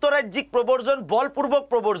আন্তঃৰাজ্যিক প্ৰবৰ্জন বলপূৰ্বক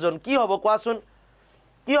প্ৰবৰ্জন কি হ'ব কোৱাচোন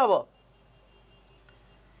কি হ'ব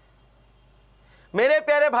मेरे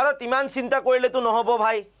प्यारे भारत ইমান চিন্তা কৰিলেতো নহব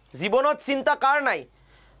ভাই জীৱনত চিন্তা কাৰ নাই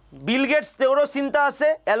বিল গেটস তেওৰো চিন্তা আছে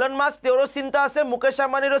এলন মাস্ক তেওৰো চিন্তা আছে মুকেশ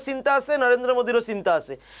আম্বানীৰো চিন্তা আছে নৰেন্দ্ৰ মোদীৰো চিন্তা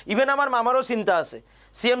আছে ইভেন আমাৰ মামাৰো চিন্তা আছে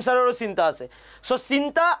সিএম সাৰৰো চিন্তা আছে সো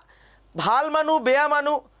চিন্তা ভাল মানুহ বেয়া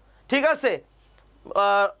মানুহ ঠিক আছে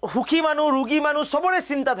হুকি মানুহ ৰোগী মানুহ সবৰে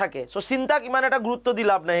চিন্তা থাকে সো চিন্তাক ইমান এটা গুৰুত্ব দি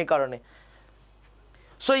লাভ নাই কাৰণে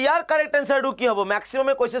সো ইয়াৰ কাৰেক্ট আনসাৰটো কি হ'ব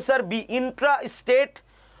ম্যাক্সিমামে কৈছে স্যাৰ বি ইন্ট্ৰা স্টেট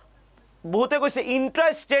বহুতে কৈছে ইন্ট্ৰা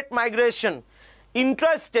স্টেট মাইগ্ৰেশন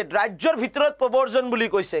Intrastate राज्यर ভিতৰত প্ৰবৰ্জন বুলি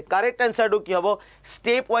কৈছে কাৰেক্ট আনসাৰটো কি হ'ব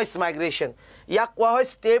স্টেপ ওয়াইজ মাইগ্ৰেশন ইয়া কোৱা হয়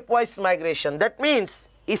step wise মাইগ্ৰেশন that means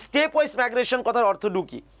step wise মাইগ্ৰেশন কথাৰ অৰ্থটো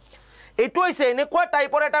কি এটো হৈছে এনেকুৱা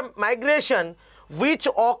টাইপৰ এটা migration which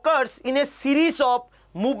occurs in a series of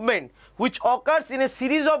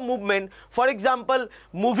movement for example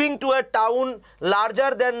moving to a town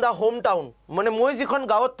larger than the hometown মানে মই যিখন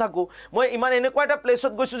গাঁৱত থাকো মই ইমান এনেকুৱা এটা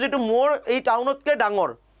প্লেছত গৈছো যেটো মোৰ এই টাউনতকে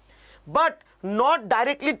ডাঙৰ but not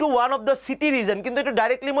directly to one of the city region, কিন্তু এটো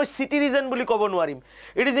directly মই city region বুলি ক'ব নোৱাৰিম.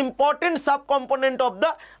 It is important sub component of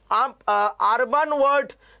the urban word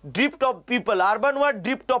drift of people, urban word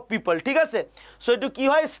drift of people, ঠিক আছে. সো এটো কি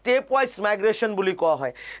হয়, step wise migration বুলি কোৱা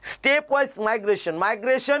হয়. step wise migration,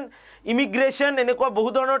 immigration এনেকুৱা বহু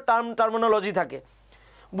ধৰণৰ টাৰ্মিনোলজি থাকে.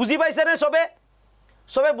 বুজি পাইছে নে সবে?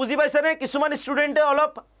 সবে বুজি পাইছে নে? কিছুমান ষ্টুডেণ্টে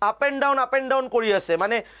অলপ আপ এণ্ড ডাউন কৰি আছে,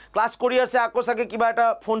 মানে ক্লাছ কৰি আছে, আকৌ চাগে কিবা এটা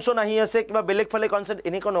ফোন চোন আহি আছে, কিবা বেলেগ ফালে কনচেপ্ট,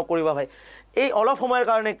 এনেকুৱা নকৰিবা ভাই. এই অলপ সময়ৰ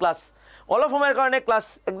কাৰণে ক্লাছ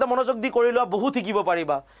একদম মনোযোগ দি কৰি লোৱা, বহুত শিকিব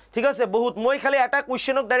পাৰিবা, ঠিক আছে, বহুত. মই খালি এটা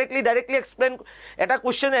কুৱেশ্যনক ডাইৰেক্টলি এক্সপ্লেইন, এটা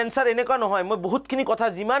কুৱেশ্যন এনচাৰ এনেকুৱা নহয়, মই বহুতখিনি কথা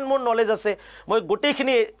যিমান মোৰ নলেজ আছে মই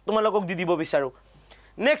গোটেইখিনি তোমালোকক দি দিব বিচাৰোঁ.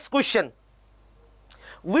 Next question,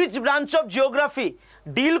 which branch of geography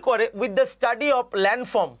deal কৰে with the study of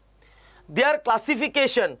landform, their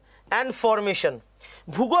classification and formation?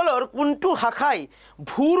 ভূগোলৰ কোনটো শাখাই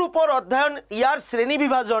ভূৰ ওপৰ অধ্যয়ন, ইয়াৰ শ্ৰেণী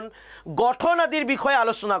বিভাজন, গঠন আদিৰ বিষয়ে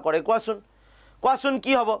আলোচনা কৰে? কোৱাচোন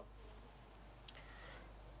কি হ'ব?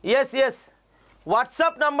 yes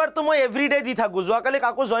হোৱাটছআপ নাম্বাৰটো মই এভৰিডে দি থাকোঁ, যোৱাকালি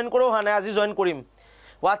কাকো জইন কৰোঁ হোৱা নাই, আজি জইন কৰিম.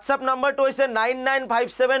 হোৱাটছআপ নাম্বাৰটো হৈছে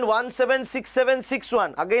 9957176761.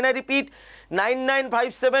 again I repeat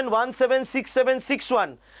 9957176761.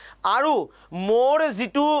 আৰু মোৰ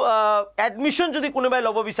যিটো এডমিশ্যন যদি কোনোবাই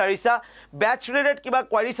ল'ব বিচাৰিছা, বেচ ৰিলেটেড কিবা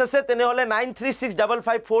কোৱাৰিজ আছে, তেনেহ'লে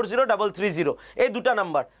 9365540330, এই দুটা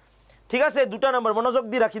নাম্বাৰ, ঠিক আছে, এই দুটা নাম্বাৰ মনোযোগ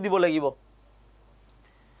দি ৰাখি দিব লাগিব.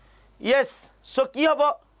 ইয়েছ, চ' কি হ'ব?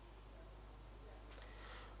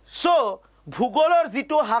 চ' ভূগোলৰ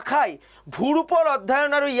যিটো শাখাই ভূৰ ওপৰ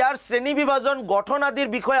অধ্যয়ন আৰু ইয়াৰ শ্ৰেণী বিভাজন, গঠন আদিৰ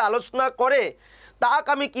বিষয়ে আলোচনা কৰে, তাক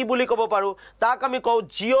আমি কি বুলি ক'ব পাৰোঁ? তাক আমি কওঁ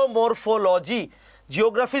জিঅ'মৰ্ফলজি.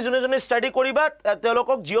 জিঅ'গ্ৰাফি যোনে ষ্টাডি কৰিবা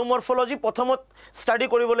তেওঁলোকক জিঅ'মৰ্ফলজি প্ৰথমত ষ্টাডি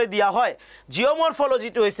কৰিবলৈ দিয়া হয়.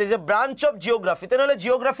 জিঅ'মৰ্ফলজিটো হৈছে যে ব্ৰাঞ্চ অফ জিঅ'গ্ৰাফি. তেনেহ'লে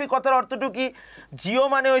জিঅ'গ্ৰাফি কথাৰ অৰ্থটো কি? জিঅ'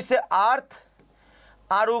 মানে হৈছে আৰ্থ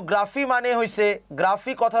আৰু গ্ৰাফি মানে হৈছে,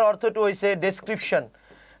 গ্ৰাফি কথাৰ অৰ্থটো হৈছে description.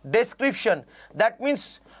 That means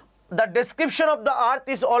the description of the earth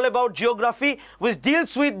is all about geography, which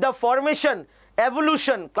deals with the formation,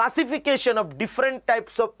 evolution, classification of different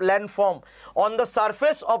types of landform on the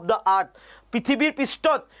surface of the earth. পৃথিৱীৰ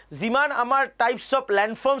পৃষ্ঠত যিমান আমাৰ টাইপস অফ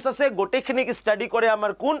ল্যান্ডফৰ্মস আছে গোটেইখিনিক study কৰে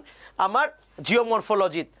আমাৰ কোন? আমাৰ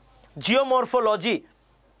জিঅ'মৰ্ফলজি.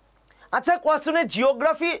 আচ্ছা কোৱাচোন,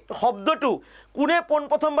 জিঅ'গ্ৰাফি শব্দটো কোনে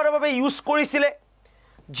প্ৰথমবাৰৰ বাবে ইউজ কৰিছিলে?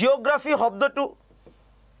 জিঅ'গ্ৰাফি শব্দটো,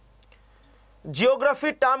 জিঅ'গ্ৰাফি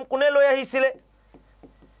টাৰ্ম কোনে লৈ আহিছিলে?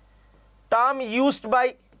 Term used by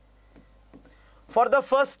four the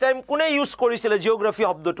first time, কোনে ইউজ কৰিছিলে জিঅ'গ্ৰাফি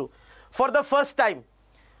শব্দটো ফৰ দ্য ফাৰ্ষ্ট টাইম?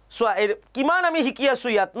 চোৱা কিমান আমি শিকি আছো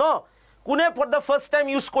ইয়াত ন, কোনে for the first time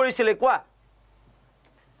use কৰিছিলে? কোৱা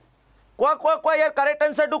ইয়াৰ কাৰেক্ট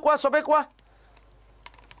এনচাৰটো কোৱা, সবে কোৱা.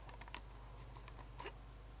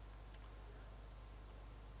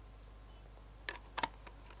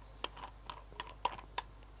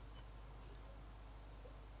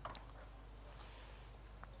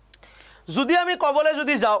 যদি আমি কবলে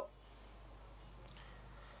যদি যাও,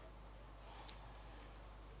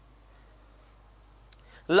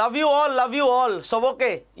 লাভ ইউ অল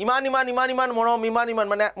সবকে, ইমান মৰম, ইমান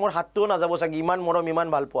মানে মোৰ হাতটোও নাযাব চাগে, ইমান মৰম, ইমান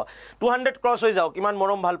ভাল পোৱা. 200 ক্ৰছ হৈ যাওক ইমান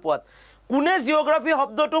মৰম ভাল পোৱাত. কোনে জিঅ'গ্ৰাফি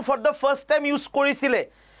শব্দটো for the first time use কৰিছিলে?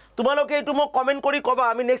 তোমালোকে এইটো মোক কমেণ্ট কৰি ক'বা.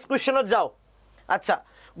 আমি নেক্সট কুৱেশ্যনত যাওঁ. আচ্ছা,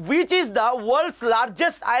 which is the world's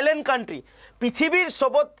largest island country? পৃথিৱীৰ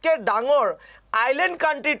সবতকৈ ডাঙৰ আইলেণ্ড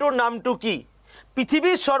কাণ্ট্ৰিটোৰ নামটো কি?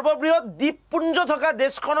 পৃথিৱীৰ সৰ্ববৃহৎ দ্বীপপুঞ্জ থকা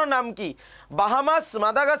দেশখনৰ নাম কি? বাহামাছ,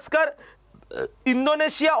 Madagascar,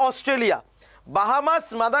 Indonesia, Australia. বাহামাছ,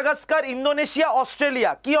 Madagascar, Indonesia,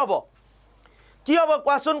 Australia. কি হ'ব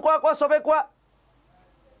কোৱাচোন, কোৱা সবে কোৱা.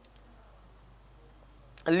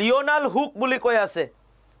 লিঅ'নাৰ্ড হুক বুলি কৈ আছে,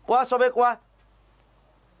 কোৱা সবে কোৱা.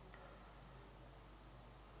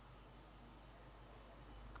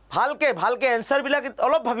 ভালকে এনসাৰবিলাক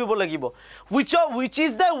অলপ ভাবিব লাগিব. which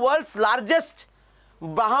is the world's largest?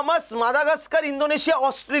 বাহামাছ, Madagascar, Indonesia,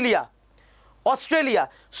 Australia.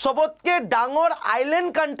 সবতকৈ ডাঙৰ আইলেণ্ড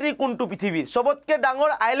কাণ্ট্ৰি কোনটো পৃথিৱীৰ? সবতকৈ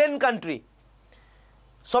ডাঙৰ আইলেণ্ড কাণ্ট্ৰি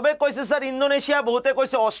সবে কৈছে স্যাৰ ইণ্ডোনেছিয়া, বহুতে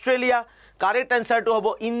কৈছে অষ্ট্ৰেলিয়া. কাৰেক্ট এনসাৰটো হ'ব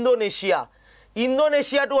ইণ্ডোনেছিয়া.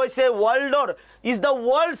 ইণ্ডোনেছিয়াটো হৈছে is the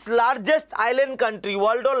world's largest island country,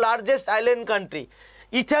 world's largest island country.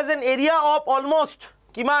 It has an area of almost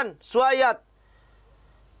কিমান? চোৱা ইয়াত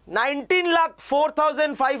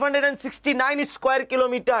 19,04,569 square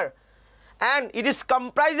kilometer, and it is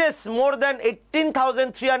comprises more than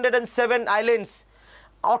 18,307 islands.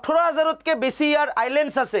 18,000তকৈ বেছি ইয়াৰ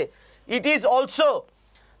আইলেণ্ডছ আছে. It is also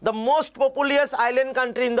the most populous island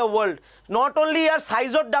country in the world. Not only ইয়াৰ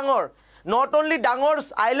সাইজত ডাঙৰ, not only ডাঙৰ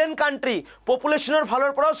island country পপুলেশ্যনৰ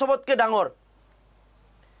ফালৰ পৰাও চবতকৈ ডাঙৰ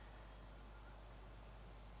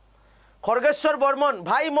খৰ্গেশ্বৰ বৰ্মন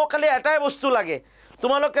ভাই মোক খালি এটাই বস্তু লাগে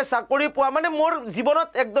তোমালোকে চাকৰি পোৱা মানে মোৰ জীৱনত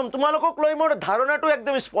একদম তোমালোকক লৈ মোৰ ধাৰণাটো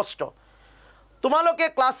একদম স্পষ্ট তোমালোকে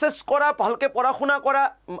ক্লাसेस কৰা ভালকে পঢ়া শুনা কৰা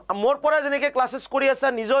মোৰ পৰা যেনেকৈ ক্লাसेस কৰি আছা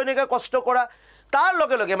নিজে এনেকৈ কষ্ট কৰা তাৰ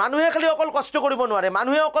লগে লগে মানুহে খালি অকল কষ্ট কৰিব নোৱাৰে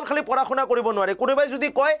মানুহে অকল খালি পঢ়া শুনা কৰিব নোৱাৰে কোনোবাই যদি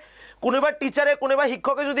কয় কোনোবা টিচাৰে কোনোবা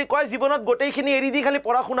শিক্ষকে যদি কয় জীৱনত গোটেইখিনি এৰি দি খালি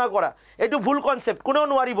পঢ়া শুনা কৰা এইটো ভুল কনসেপ্ট কোনেও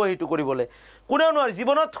নোৱাৰিব হেতু কৰিবলৈ কোনেও নোৱাৰে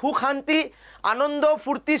জীৱনত সুখ শান্তি আনন্দ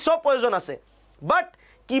ফূৰ্তি সব প্ৰয়োজন আছে বাট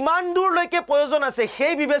কিমান দূৰলৈকে প্ৰয়োজন আছে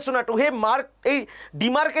সেই বিবেচনাটো সেই মাৰ্ক এই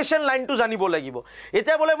ডিমাৰ্কেশন লাইনটো জানিব লাগিব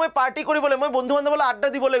এতিয়া বলে মই পাৰ্টি কৰিবলৈ মই বন্ধু বান্ধৱলৈ আড্ডা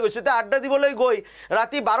দিবলৈ গৈছো এতিয়া আড্ডা দিবলৈ গৈ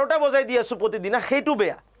ৰাতি 12টা বজাই দি আছো প্ৰতিদিনা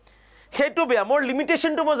সেইটো বেয়া মোৰ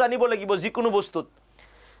লিমিটেশনটো মই জানিব লাগিব যিকোনো বস্তুত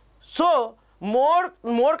সো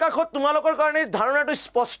মোৰ কাখত তোমালোকৰ কাৰণে ধাৰণাটো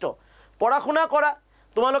স্পষ্ট পঢ়া শুনা কৰা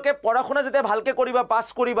তোমালোকে পঢ়া শুনা যেতিয়া ভালকে কৰিবা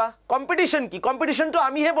পাস কৰিবা কম্পিটিশন কি কম্পিটিশনটো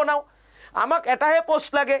আমিহে বনাও আমাক এটাহে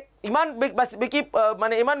পোষ্ট লাগে ইমান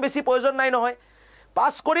মানে ইমান বেছি প্ৰয়োজন নাই নহয়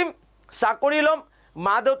পাস কৰিম চাকৰি লম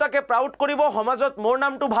মা দেউতাকে প্ৰাউড কৰিব সমাজত মোৰ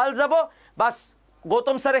নামটো ভাল যাব বাস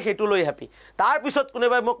গৌতম ছাৰে হেতু লৈ হ্যাপি তাৰ পিছত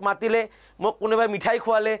কোনোবাই মোক মাতিলে মোক কোনোবাই মিঠাই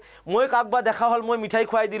খোৱালে মই কাকবা দেখা হল মই মিঠাই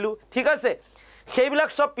খুৱাই দিলো ঠিক আছে সেইবিলাক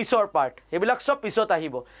সব পিছৰ পাৰ্ট সেইবিলাক সব পিছত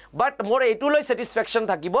আহিব বাট মোৰ এটু লৈ স্যাটিসফ্যাকশন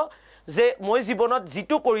থাকিব যে মই জীৱনত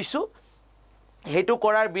যিটো কৰিছো হেতু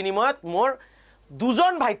কৰাৰ বিনিময়ত মোৰ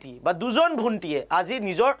দুজন ভাইটি বা দুজন ভণ্টিয়ে আজি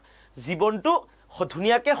নিজৰ জীৱনটো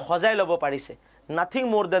ধুনিয়াকে সজাই লব পাৰিছে নাথিং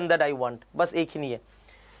মোৰ দেন দ্যাট আই ওয়ান্ট বাস এইখিনিয়ে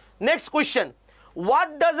next question what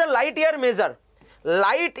does a light year measure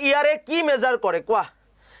light ইয়াৰে কি মেজাৰ কৰে কোৱা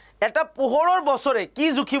এটা পোহৰৰ বছৰে কি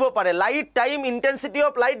জুখিব পাৰে light time intensity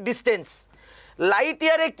of light distance light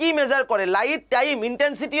ইয়াৰে কি মেজাৰ কৰে light time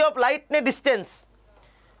intensity of light নে ডিসটেন্স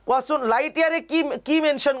কোৱাচোন লাইট ইয়াৰে কি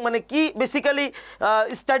মেনশন মানে কি বেসিক্যালি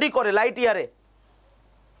স্টাডি কৰে লাইট ইয়াৰে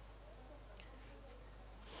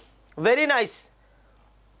very nice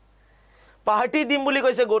পাৰ্টি দিম বুলি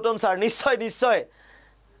কৈছে গৌতম স্যাৰ নিশ্চয় নিশ্চয়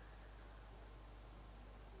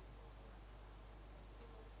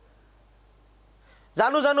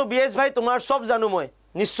জানো বিএস ভাই তোমাৰ সব জানো মই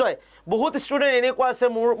নিশ্চয় বহুত ষ্টুডেন্ট এনেকুৱা আছে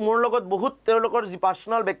মোৰ লগত বহুত তেওঁলোকৰ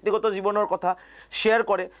পাৰ্সোনাল ব্যক্তিগত জীৱনৰ কথা শেয়াৰ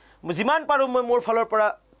কৰে যিমান পাৰো মই মোৰ ফালৰ পৰা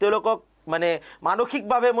তেওঁলোকক মানে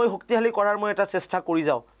মানসিকভাৱে মই শক্তিশালী কৰাৰ মই এটা চেষ্টা কৰি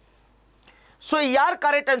যাও So ইয়াৰ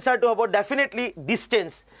কারেক্ট আনসারটো হ'ব ডেফিনেটলি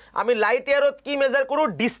ডিসটেন্স আমি লাইট ইয়ারত কি মেজার করু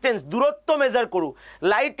ডিসটেন্স দূরত্ব মেজার করু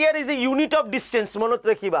light year is a unit of distance মনত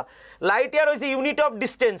রাখিবা light year is a unit of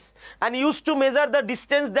distance and use to measure the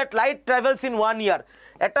distance that light travels in 1 ইয়ার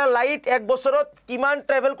এটা light এক বছৰত কিমান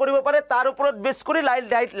ট্ৰাভেল কৰিব পাৰে তাৰ ওপৰত বেস কৰি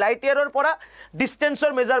লাইট ইয়াৰৰ পৰা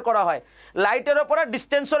ডিসটেন্সৰ মেজাৰ কৰা হয় লাইট ইয়াৰৰ পৰা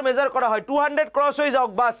ডিসটেন্সৰ মেজাৰ কৰা হয় 200 ক্ৰস হৈ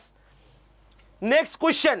যাওক বাস next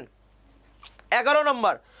question 11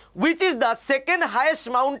 number which is the second highest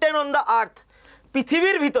mountain on the earth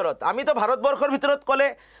পৃথিবীর ভিতরত আমি তো ভারতবর্ষের ভিতরত কলে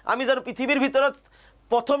আমি জানো পৃথিবীর ভিতরত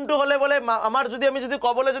প্রথমটো হলে বলে আমার যদি আমি যদি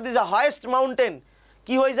কবলে যদি যা হাইয়েস্ট মাউন্টেন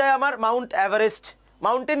কি হৈ যায় আমার মাউন্ট এভারেস্ট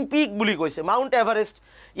মাউন্টেন পিক বুলি কৈছে মাউন্ট এভারেস্ট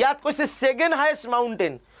ইয়াত কৈছে second highest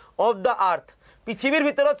mountain of the earth পৃথিবীর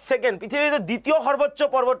ভিতরত সেকেন্ড পৃথিবীর দ্বিতীয় সর্বোচ্চ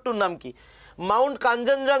পর্বতটোর নাম কি Mount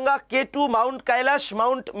Kanchenjunga K2 Mount Kailash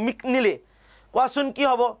Mount মিকনিলে কোৱাচোন কি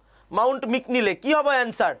হ'ব মাউন্ট মিকনিলে কি হ'ব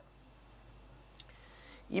আনসাৰ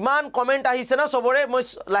ইমান কমেন্ট আহিছে না সবৰে মই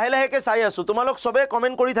লাহে লাহেকে চাই আছো তোমালোক সবে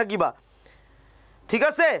কমেন্ট কৰি থাকিবা ঠিক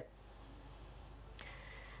আছে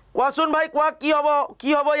কোৱাচোন ভাই কোৱা কি হ'ব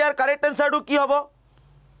ইয়াৰ কাৰেক্ট আনসাৰটো কি হ'ব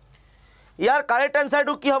ইয়াৰ কাৰেক্ট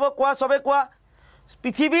আনসাৰটো কি হ'ব কোৱা সবে কোৱা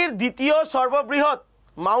পৃথিবীৰ দ্বিতীয় সৰ্ববৃহৎ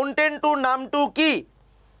মাউন্টেনটোৰ নামটো কি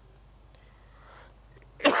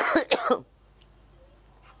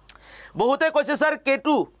বহুতে কৈছে স্যার K2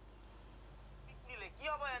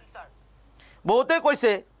 বহুতে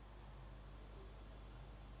কৈছে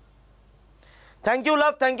thank you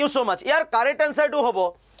love thank U so mass year correct আনসারটো হ'ব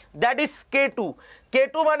দ্যাট ইজ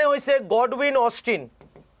K2 মানে হৈছে গডউইন অস্টিন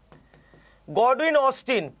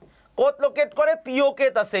কোত লোকেট কৰে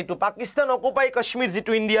পিওকেত আছে এটো পাকিস্তান অকুপাই কাশ্মীৰ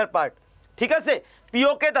যেটো ইন্ডিয়াৰ পাৰ্ট ঠিক আছে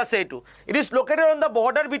পিওকেত আছে এটো it is located on the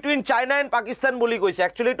border between China and Pakistan বুলি কৈছে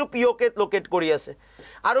একচুয়ালি এটো পিওকেত লোকেট কৰি আছে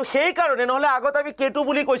আৰু সেই কাৰণে নহলে আগত আমি K2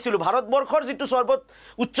 বুলি কৈছিলো ভাৰতবৰ্ষৰ যেটো সৰ্বত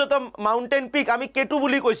উচ্চতম মাউন্টেন পিক আমি K2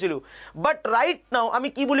 বুলি কৈছিলো বাট ৰাইট নাও আমি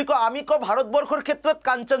কি বুলি কও আমি কও ভাৰতবৰ্ষৰ ক্ষেত্ৰত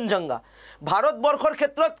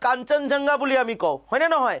কাঞ্চনজঙ্ঘা বুলি আমি কও হয়নে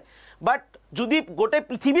নহয় বাট যদি গোটে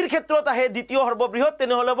পৃথিবীৰ ক্ষেত্ৰত আহে দ্বিতীয় সৰ্ববৃহৎ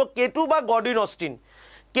তেনে হলে হ'ব K2 বা Godwin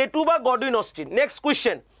Austen next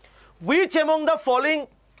question which among the following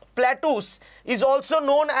plateaus is also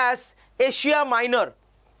known as Asia Minor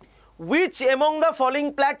which among the following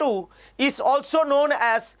plateau is also known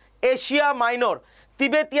as Asia Minor?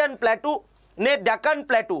 Tibetan plateau ne Deccan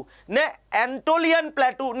plateau ne Anatolian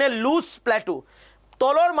plateau ne Loose plateau?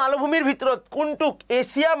 তলৰ মালভূমিৰ ভিতৰত কোনটোক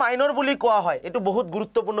Asia Minor বুলি কোৱা হয়? এটো বহুত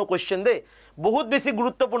গুৰুত্বপূৰ্ণ question দে, বহুত বেছি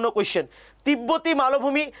গুৰুত্বপূৰ্ণ কোৱেশ্চন। তিব্বতী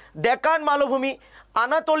মালভূমি, ডেকান মালভূমি,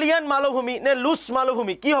 আনাতোলিয়ান মালভূমি নে লুজ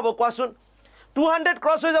মালভূমি? কি হ'ব কোৱাচোন? 200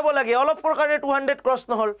 ক্ৰছ হৈ যাব লাগে, অলপ প্ৰকাৰে 200 ক্ৰছ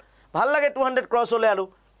নহল, ভাল লাগে 200 ক্ৰছ হলে। আৰু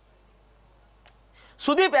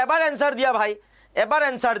সুদীপ এবাৰ এনসাৰ দিয়া ভাই, এবাৰ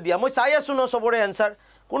এনসাৰ দিয়া, মই চাই আছো ন সবৰে এনসাৰ,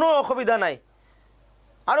 কোনো অসুবিধা নাই।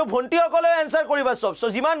 আৰু ভণ্টিসকলে এনসাৰ কৰিবা সব,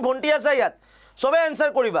 যিমান ভণ্টি আছে ইয়াত সবে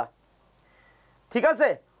এনসাৰ কৰিবা, ঠিক আছে?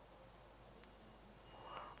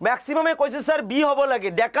 ম্যাক্সিমামে কৈছে স্যাৰ বি হ'ব লাগে,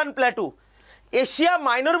 ডেকান প্লেটু। এছিয়া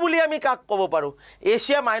মাইনৰ বুলি আমি কাক ক'ব পাৰো?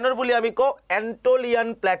 এছিয়া মাইনৰ বুলি আমি কওঁ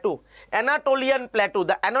এন্টোলিয়ান plateau, Anatolian plateau.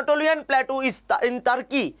 The Anatolian plateau is in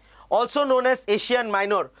Turkey, also known as Asian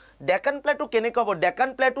Minor. Deccan Plateau কেনেকৈ হ'ব?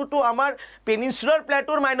 Deccan Plateau to আমাৰ পেনিনসুলাৰ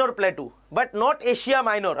প্লেটুৰ minor plateau, but not Asia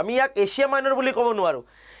Minor. আমি ইয়াক এছিয়া মাইনৰ বুলি ক'ব নোৱাৰো।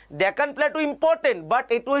 Deccan Plateau important, but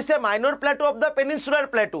এইটো হৈছে minor plateau of the পেনিনসুলাৰ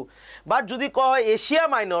plateau. বাট যদি কোৱা হয় এছিয়া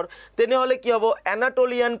মাইনৰ, তেনেহ'লে কি হ'ব?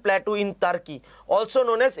 Anatolian Plateau in Turkey, also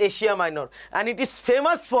known as Asia Minor, and it is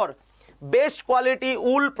famous for best quality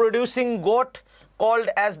wool producing goat called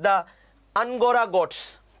as the Angora goats.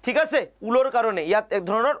 ঠিক আছে, উলৰ কাৰণে ইয়াত এক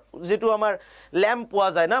ধৰণৰ যেটো আমাৰ ল্যাম্প পোৱা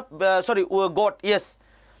যায় না, সৰি গোট। Yes,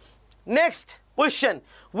 next question,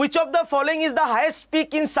 which of the following is the highest peak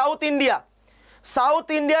in South India? South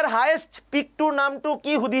Indiaৰ highest peak টোৰ নামটো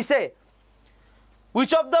কি সুধিছে?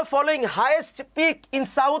 which of the following highest peak in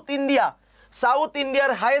South India? South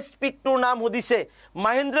Indiaৰ highest peak টোৰ নাম সুধিছে।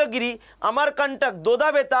 মহেন্দ্ৰগিৰি, অমৰকণ্টক,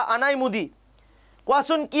 দোদাবেতা, আনাইমুদি।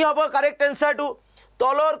 কোৱাচোন কি হ'ব কাৰেক্ট এনসাৰটো?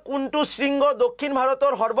 তলৰ কোনটো শৃংগ দক্ষিণ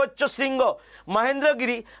ভাৰতৰ সৰ্বোচ্চ শৃংগ?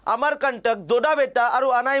 মহেন্দ্ৰগিৰি, অমৰকণ্টক, দোদাবেতা আৰু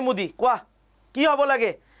আনাইমুদি। কোৱা কি হ'ব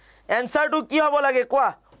লাগে? এনসাৰটো কি হ'ব লাগে কোৱা?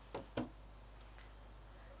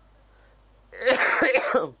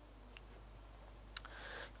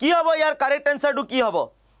 কি হ'ব ইয়াৰ কাৰেক্ট এনসাৰটো কি হ'ব?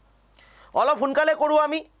 অলপ সোনকালে কৰো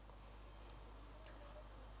আমি।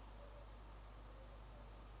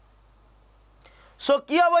 সো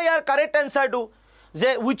কি হ'ব ইয়াৰ কাৰেক্ট এনসাৰটো? যে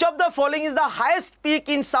which of the following is the highest peak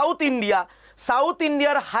in South India? South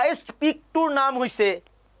Indiaৰ highest peak টোৰ নাম হৈছে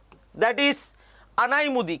that is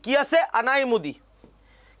আনাইমুদি। কি আছে? আনাইমুদি।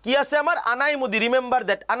 কি আছে আমাৰ? Anamudi. Remember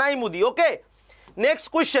that, Anamudi. Okay, next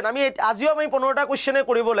question. আমি আজিও আমি 15টা কুৱেশ্চনে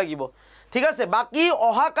কৰিব লাগিব, ঠিক আছে? বাকি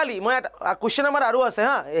অহাকালি মই কুৱেশ্চন আমাৰ আৰু আছে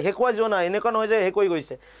হা, হেকুৱা যোৱা নাই, এনেকুৱা নহয় যে হেক হৈ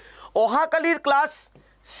গৈছে। অহাকালিৰ ক্লাছ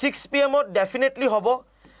 6 PM ডেফিনেটলি হ'ব।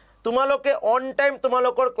 তোমালোকে অন টাইম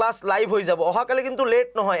তোমালোকৰ ক্লাছ লাইভ হৈ যাব। অহাকালি কিন্তু লেট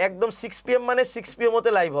নহয়, একদম 6 PM মানে 6 PM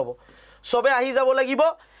লাইভ হ'ব। সবে আহি যাব লাগিব,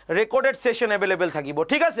 ৰেকৰ্ডেড সেশন এভেইলেবল থাকিব,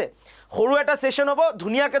 ঠিক আছে? সৰু এটা সেশন হ'ব,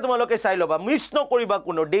 ধুনীয়াকৈ তোমালোকে চাই ল'বা, মিছ নকৰিবা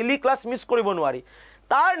কোনো। ডেইলি ক্লাছ মিছ কৰিব নোৱাৰি।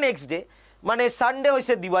 তাৰ নেক্সট ডে মানে সানডে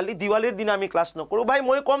হৈছে দিৱালী, দিৱালীৰ দিনা আমি ক্লাছ নকৰোঁ। ভাই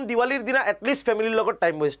মই কম দিৱালীৰ দিনা এটলিষ্ট ফেমিলিৰ লগত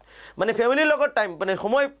টাইম ৱেষ্ট, মানে ফেমিলিৰ লগত টাইম মানে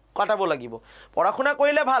সময় কটাব লাগিব। পঢ়া শুনা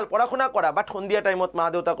কৰিলে ভাল, পঢ়া শুনা কৰা, বাট সন্ধিয়া টাইমত মা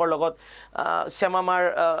দেউতাকৰ লগত শ্যামামাৰ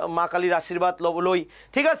মা কালীৰ আশীৰ্বাদ ল'বলৈ,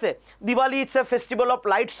 ঠিক আছে? Diwali it's a festival of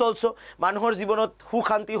lights also', মানুহৰ জীৱনত সুখ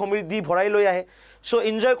শান্তি সমৃদ্ধি ভৰাই লৈ আহে। চ'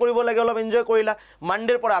 এনজয় কৰিব লাগে, অলপ এনজয় কৰিলা।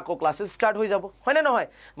 মানডেৰ পৰা আকৌ ক্লাছেছ ষ্টাৰ্ট হৈ যাব, হয়নে নহয়?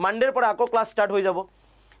 মানডেৰ পৰা আকৌ ক্লাছ ষ্টাৰ্ট হৈ যাব।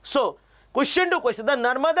 চ' কুৱেশ্চনটো কৈছে the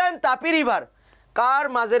Narmada and Tapi river কাৰ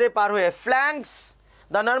মাজেৰে পাৰ হৈ? ফ্লেংকছ,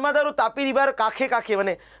 দ্য নৰ্মদা আৰু তাপি ৰিভাৰ কাষে কাষে,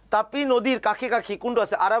 মানে তাপি নদীৰ কাষে কাষে কোনটো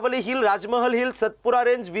আছে? আৰাৱলী হিল, ৰাজমহল hill, Satpura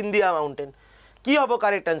range, Bindiya mountain. কি হ'ব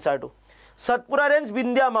correct এনসাৰটো? Satpura range,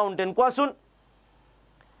 Bindiya mountain. কোৱাচোন।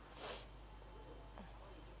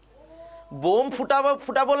 বোম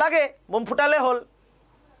ফুটাব লাগে, বোম ফুটালে হ'ল।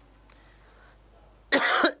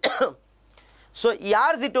 সো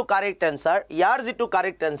ইয়াৰ যিটো কাৰেক্ট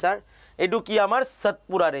এনসাৰ, এইটো কি আমাৰ?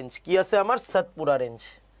 সতপুৰা ৰেঞ্জ। কি আছে আমাৰ? সতপুৰা ৰেঞ্জ,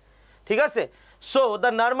 ঠিক আছে? So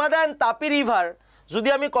the Narmada and Tapi river যদি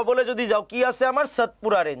আমি ক'বলৈ যদি যাওঁ, কি আছে আমাৰ?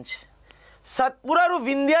 সতপুৰা ৰেঞ্জ। সতপুৰা আৰু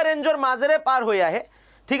বিন্দিয়া ৰেঞ্জৰ মাজেৰে পাৰ হৈ আহে,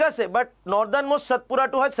 ঠিক আছে? বাট নৰ্দাৰ্ণ মোষ্ট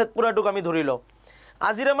সতপুৰাটো হয়, সতপুৰাটোক আমি ধৰি লওঁ।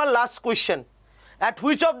 আজিৰ আমাৰ last question, at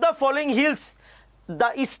which of the following hills the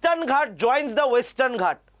eastern ঘাট জইনছ দ্য ৱেষ্টাৰ্ণ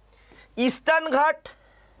ঘাট? ইষ্টাৰ্ণ ঘাট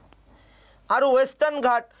আৰু ৱেষ্টাৰ্ণ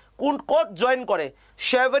ঘাট ক'ত জইন কৰে?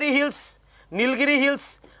 শেৱৰী hills, Nilgiri hills,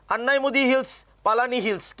 আন্নাইমুদি hills, Palani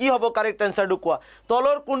hills. কি হ'ব কাৰেক্ট এনসাৰটো কোৱা?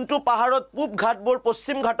 তলৰ কোনটো পাহাৰত পূব ঘাটবোৰ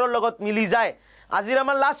পশ্চিম ঘাটৰ লগত মিলি যায়? আজিৰ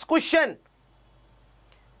আমাৰ লাষ্ট কুৱেশ্চন,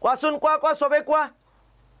 কোৱাচোন, কোৱা সবে কোৱা।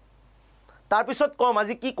 তাৰপিছত কম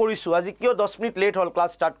আজি কি কৰিছোঁ, আজি কিয় 10 মিনিট লেট হ'ল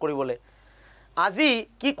ক্লাছ ষ্টাৰ্ট কৰিবলৈ। আজি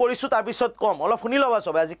কি কৰিছোঁ তাৰপিছত কম, অলপ শুনি ল'বা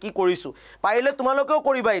সবে আজি কি কৰিছোঁ। পাৰিলে তোমালোকেও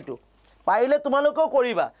কৰিবা, এইটো পাৰিলে তোমালোকেও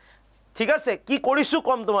কৰিবা। ঠিক আছে কি কৰিছো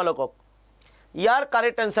কম তোমালোকক ইয়াৰ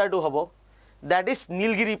কাৰেক্ট এনসাৰটো হ'ব দ্যাট ইজ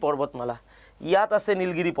নীলগিৰি পৰ্বতমালা ইয়াত আছে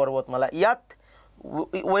নীলগিৰি পৰ্বতমালা ইয়াত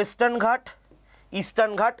ওয়েস্টার্ন ঘাট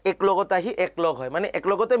ইস্টার্ন ঘাট এক লগত আহি এক লগ হয় মানে এক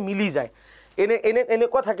লগতে মিলি যায়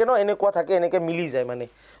এনেকুৱা থাকে ন এনেকুৱা থাকে এনেকে মিলি যায় মানে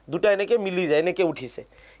দুটা এনেকে মিলি যায় এনেকে উঠিছে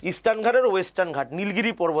ইস্টার্ন ঘাট আৰু ওয়েস্টাৰ্ন ঘাট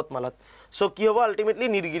নীলগিৰি পৰ্বতমালাত সো কি হ'ব আলটিমেটলি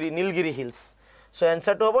নীলগিৰি হিলস সো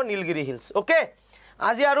এনসাৰটো হ'ব নীলগিৰি হিলস ওকে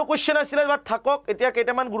আজি আৰু কোশ্চেন আছিল বাট থাকক এতিয়া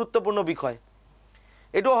কেইটামান গুৰুত্বপূৰ্ণ বিষয়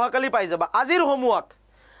এটো অহাকালি পাই যাবা আজিৰ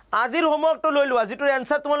হোমৱৰ্কটো লৈ লোৱা যিটোৰ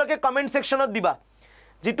এনসাৰ তোমালোকে কমেন্ট সেকশনত দিবা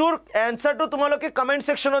যিটোৰ এনসাৰটো তোমালোকে কমেন্ট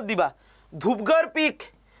সেকশনত দিবা ধূপগড় পিক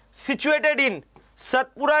situated in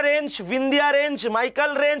সতপুরা range Bindiya range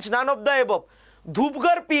Michael range none of the above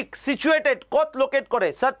Dhupgarh pick situated কত লোকেট করে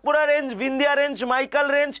সতপুরা range Bindiya range Michael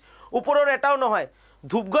range উপৰৰ এটাও নহয়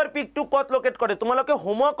ধূপগড় পিকটো কত লোকেট কৰে তোমালোকে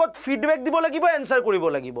হোমৱৰ্কত ফিডব্যাক দিব লাগিব এনসাৰ কৰিব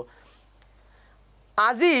লাগিব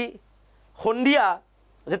আজি সন্ধিয়া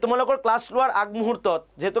যে তোমালোকৰ ক্লাছ লোৱাৰ আগমুহূৰ্তত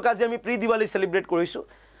যেহেতু আজি আমি প্ৰি দিৱালী সেলিব্ৰেট কৰিছো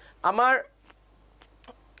আমাৰ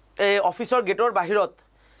অফিসৰ গেটৰ বাহিৰত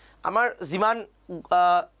আমাৰ যিমান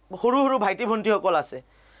সৰু সৰু ভাইটি ভণ্টিসকল আছে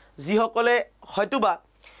যিসকলে হয়তোবা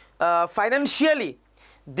ফাইনেন্সিয়ালি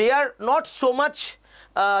দে আৰ নট সো মাচ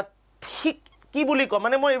ঠিক কি বুলি কয়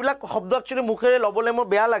মানে মই এইবিলাক শব্দ একচুৱেলি মুখেৰে ল'বলৈ মোৰ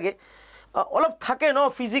বেয়া লাগে অলপ থাকে ন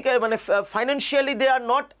ফিজিকেল মানে ফাইনেন্সিয়ালি দে are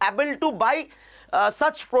not able to by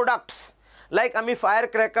such products like আমি ফায়াৰ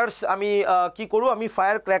ক্ৰেকাৰ্স আমি কি কৰো আমি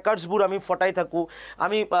ফায়াৰ ক্ৰেকাৰ্সবোৰ আমি ফটাই থাকো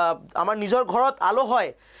আমি আমাৰ নিজৰ ঘৰত আলো হয়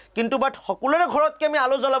কিন্তু বাট সকলোৰে ঘৰত কি আমি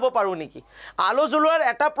আলো জ্বলাব পাৰো নেকি আলো জ্বলোৱাৰ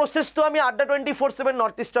এটা প্ৰসেসটো আমি ADRE 24/7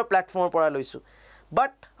 নৰ্থ ইষ্টৰ প্ল্যাটফৰ্মৰ পৰা লৈছো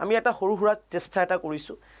বাট আমি এটা সৰু সুৰা চেষ্টা এটা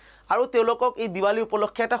কৰিছো আৰু তেওঁলোকক এই দিৱালী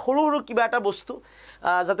উপলক্ষে এটা সৰু সৰু কিবা এটা বস্তু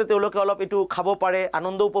যাতে তেওঁলোকে অলপ এটো খাব পাৰে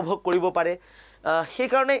আনন্দ উপভোগ কৰিব পাৰে সেই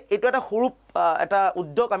কাৰণে এটো এটা সৰু এটা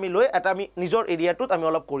উদ্যোগ আমি লৈ এটা আমি নিজৰ এৰিয়াটোত আমি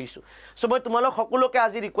অলপ কৰিছো সো মই তোমালোক সকলোকে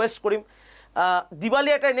আজি ৰিকুৱেষ্ট কৰিম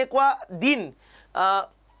দিৱালী এটা এনেকুৱা দিন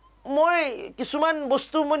মই কিছুমান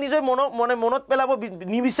বস্তু মই নিজৰ মনত পেলাব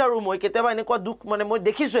নিবিচাৰো মই কেতিয়াবা এনেকুৱা দুখ মানে মই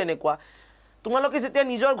দেখিছো এনেকুৱা তোমালোকে যেতিয়া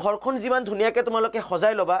নিজৰ ঘৰখন যিমান ধুনিয়াকে তোমালোকে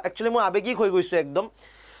সজাই লবা একচুয়ালি মই আবেগিক হৈ গৈছো একদম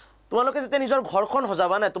তোমালোকে যেতিয়া নিজৰ ঘৰখন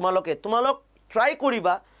সজাবা না তোমালোক ট্ৰাই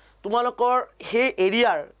কৰিবা তোমালোকৰ হে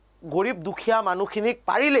এৰিয়াৰ গৰীব দুখিয়া মানুহখিনিক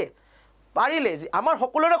পাৰিলে আমাৰ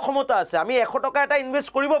সকলোৰে ক্ষমতা আছে আমি 100 টকা এটা ইনভেস্ট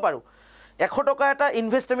কৰিব পাৰো 100 টকা এটা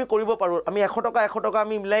ইনভেস্ট আমি কৰিব পাৰো আমি 100 টকা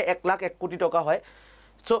আমি মিলাই 1 লাখ 1 কোটি টকা হয়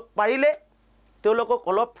সো পাৰিলে তেওঁলোকক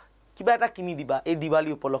অলপ কিবা এটা কিনি দিবা এই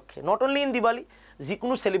দিৱালী উপলক্ষে নট অনলি ইন দিৱালী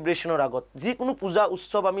যিকোনো সেলিব্ৰেশনৰ আগত যিকোনো পূজা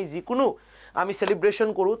উৎসৱ আমি যিকোনো আমি সেলিব্ৰেশন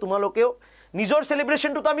কৰো তোমালোকেও নিজৰ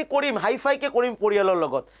সেলিব্ৰেশনটো তো আমি কৰিম হাইফাই কে কৰিম পৰিয়ালৰ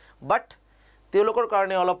লগত বাট তেওঁলোকৰ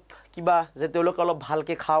কাৰণে অলপ কিবা যে তেওঁলোকে অলপ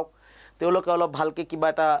ভালকে খাওক তেওঁলোকে অলপ ভালকে কিবা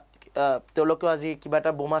এটা তেওঁলোকে আজি কিবা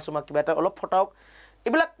এটা বোমা সমা কিবা এটা অলপ ফটাওক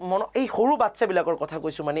এইবিলাক এই সৰু বাচ্চা বিলাকৰ কথা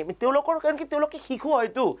কৈছো মানে তেওঁলোকৰ কাৰণ কি তেওঁলোকে শিশু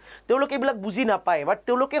হয়তো তেওঁলোকে এইবিলাক বুজি নাপায় বাট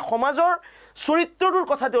তেওঁলোকে সমাজৰ চৰিত্ৰটোৰ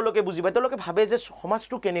কথা তেওঁলোকে বুজি পায় তেওঁলোকে ভাবে যে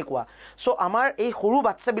সমাজটো কেনেকুৱা সো আমাৰ এই সৰু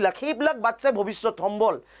বাচ্চা বিলাক সেইবিলাক বাচ্চা ভৱিষ্যত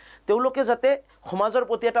সম্বল তেওঁলোকে যাতে সমাজৰ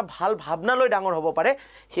প্ৰতি এটা ভাল ভাৱনা লৈ ডাঙৰ হ'ব পাৰে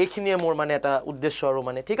সেইখিনিয়ে মোৰ মানে এটা উদ্দেশ্য আৰু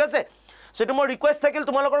মানে ঠিক আছে সেটো মোৰ ৰিকুৱেষ্ট থাকিল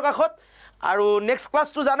তোমালোকৰ কাখত আৰু নেক্সট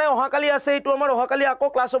ক্লাছটো জানাই অহাকালি আছে এটো আমাৰ অহাকালি আকৌ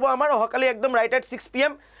ক্লাছ হ'ব আমাৰ অহাকালি একদম ৰাইট এট 6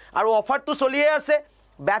 pm আৰু অফাৰটো চলিয়ে আছে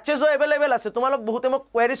ব্যাচেসও अवेलेबल আছে তোমালোক বহুতে মোক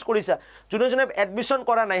কোৱেৰিজ কৰিছা যোনে এডমিশন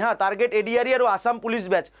কৰা নাই হা টাৰ্গেট ADRE আৰু Assam police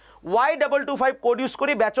batch Y225 code use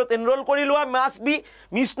কৰি ব্যাচত এনৰোল কৰি লোৱা মাস্ট বি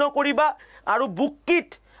মিছ নকৰিবা আৰু বুক কিট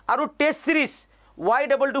আৰু টেষ্ট সিৰিজ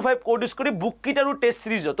Y225 কোড ইউজ কৰি বুক কিট আৰু টেষ্ট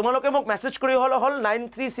সিৰিজ তোমালোকে মোক মেসেজ কৰি হল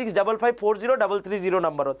 9365540330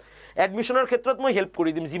 নম্বৰত এডমিশনৰ ক্ষেত্ৰত মই হেল্প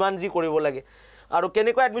কৰি দিম যিমান যি কৰিব লাগে আৰু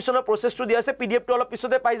কেনেকৈ এডমিশনৰ প্ৰসেসটো দি আছে PDF টো অলপ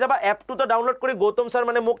পিছতে পাই যাবা এপটো তো ডাউনলোড কৰি গৌতম স্যাৰ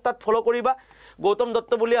মানে মোক তাত ফলো কৰিবা গৌতম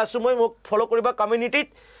দত্ত বুলি আছো মই মোক ফলো কৰিবা কমিউনিটিত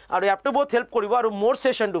আৰু এপটো বহুত হেল্প কৰিব আৰু মোৰ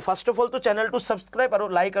সেশনটো ফাৰ্স্ট অফ অল তো চেনেলটো সাবস্ক্ৰাইব আৰু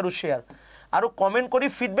লাইক আৰু শেয়াৰ আৰু কমেন্ট কৰি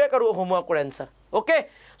ফিডব্যাক আৰু হোমৱৰ্কৰ answer okay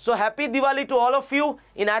so happy Diwali to all of U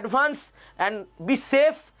in advance and be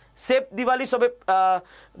safe Diwali সবে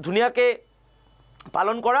ধুনিয়াকে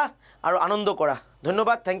পালন কৰা আৰু আনন্দ কৰা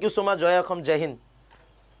ধন্যবাদ থ্যাংক ইউ সো মাচ জয় অসম জয় হিন্দ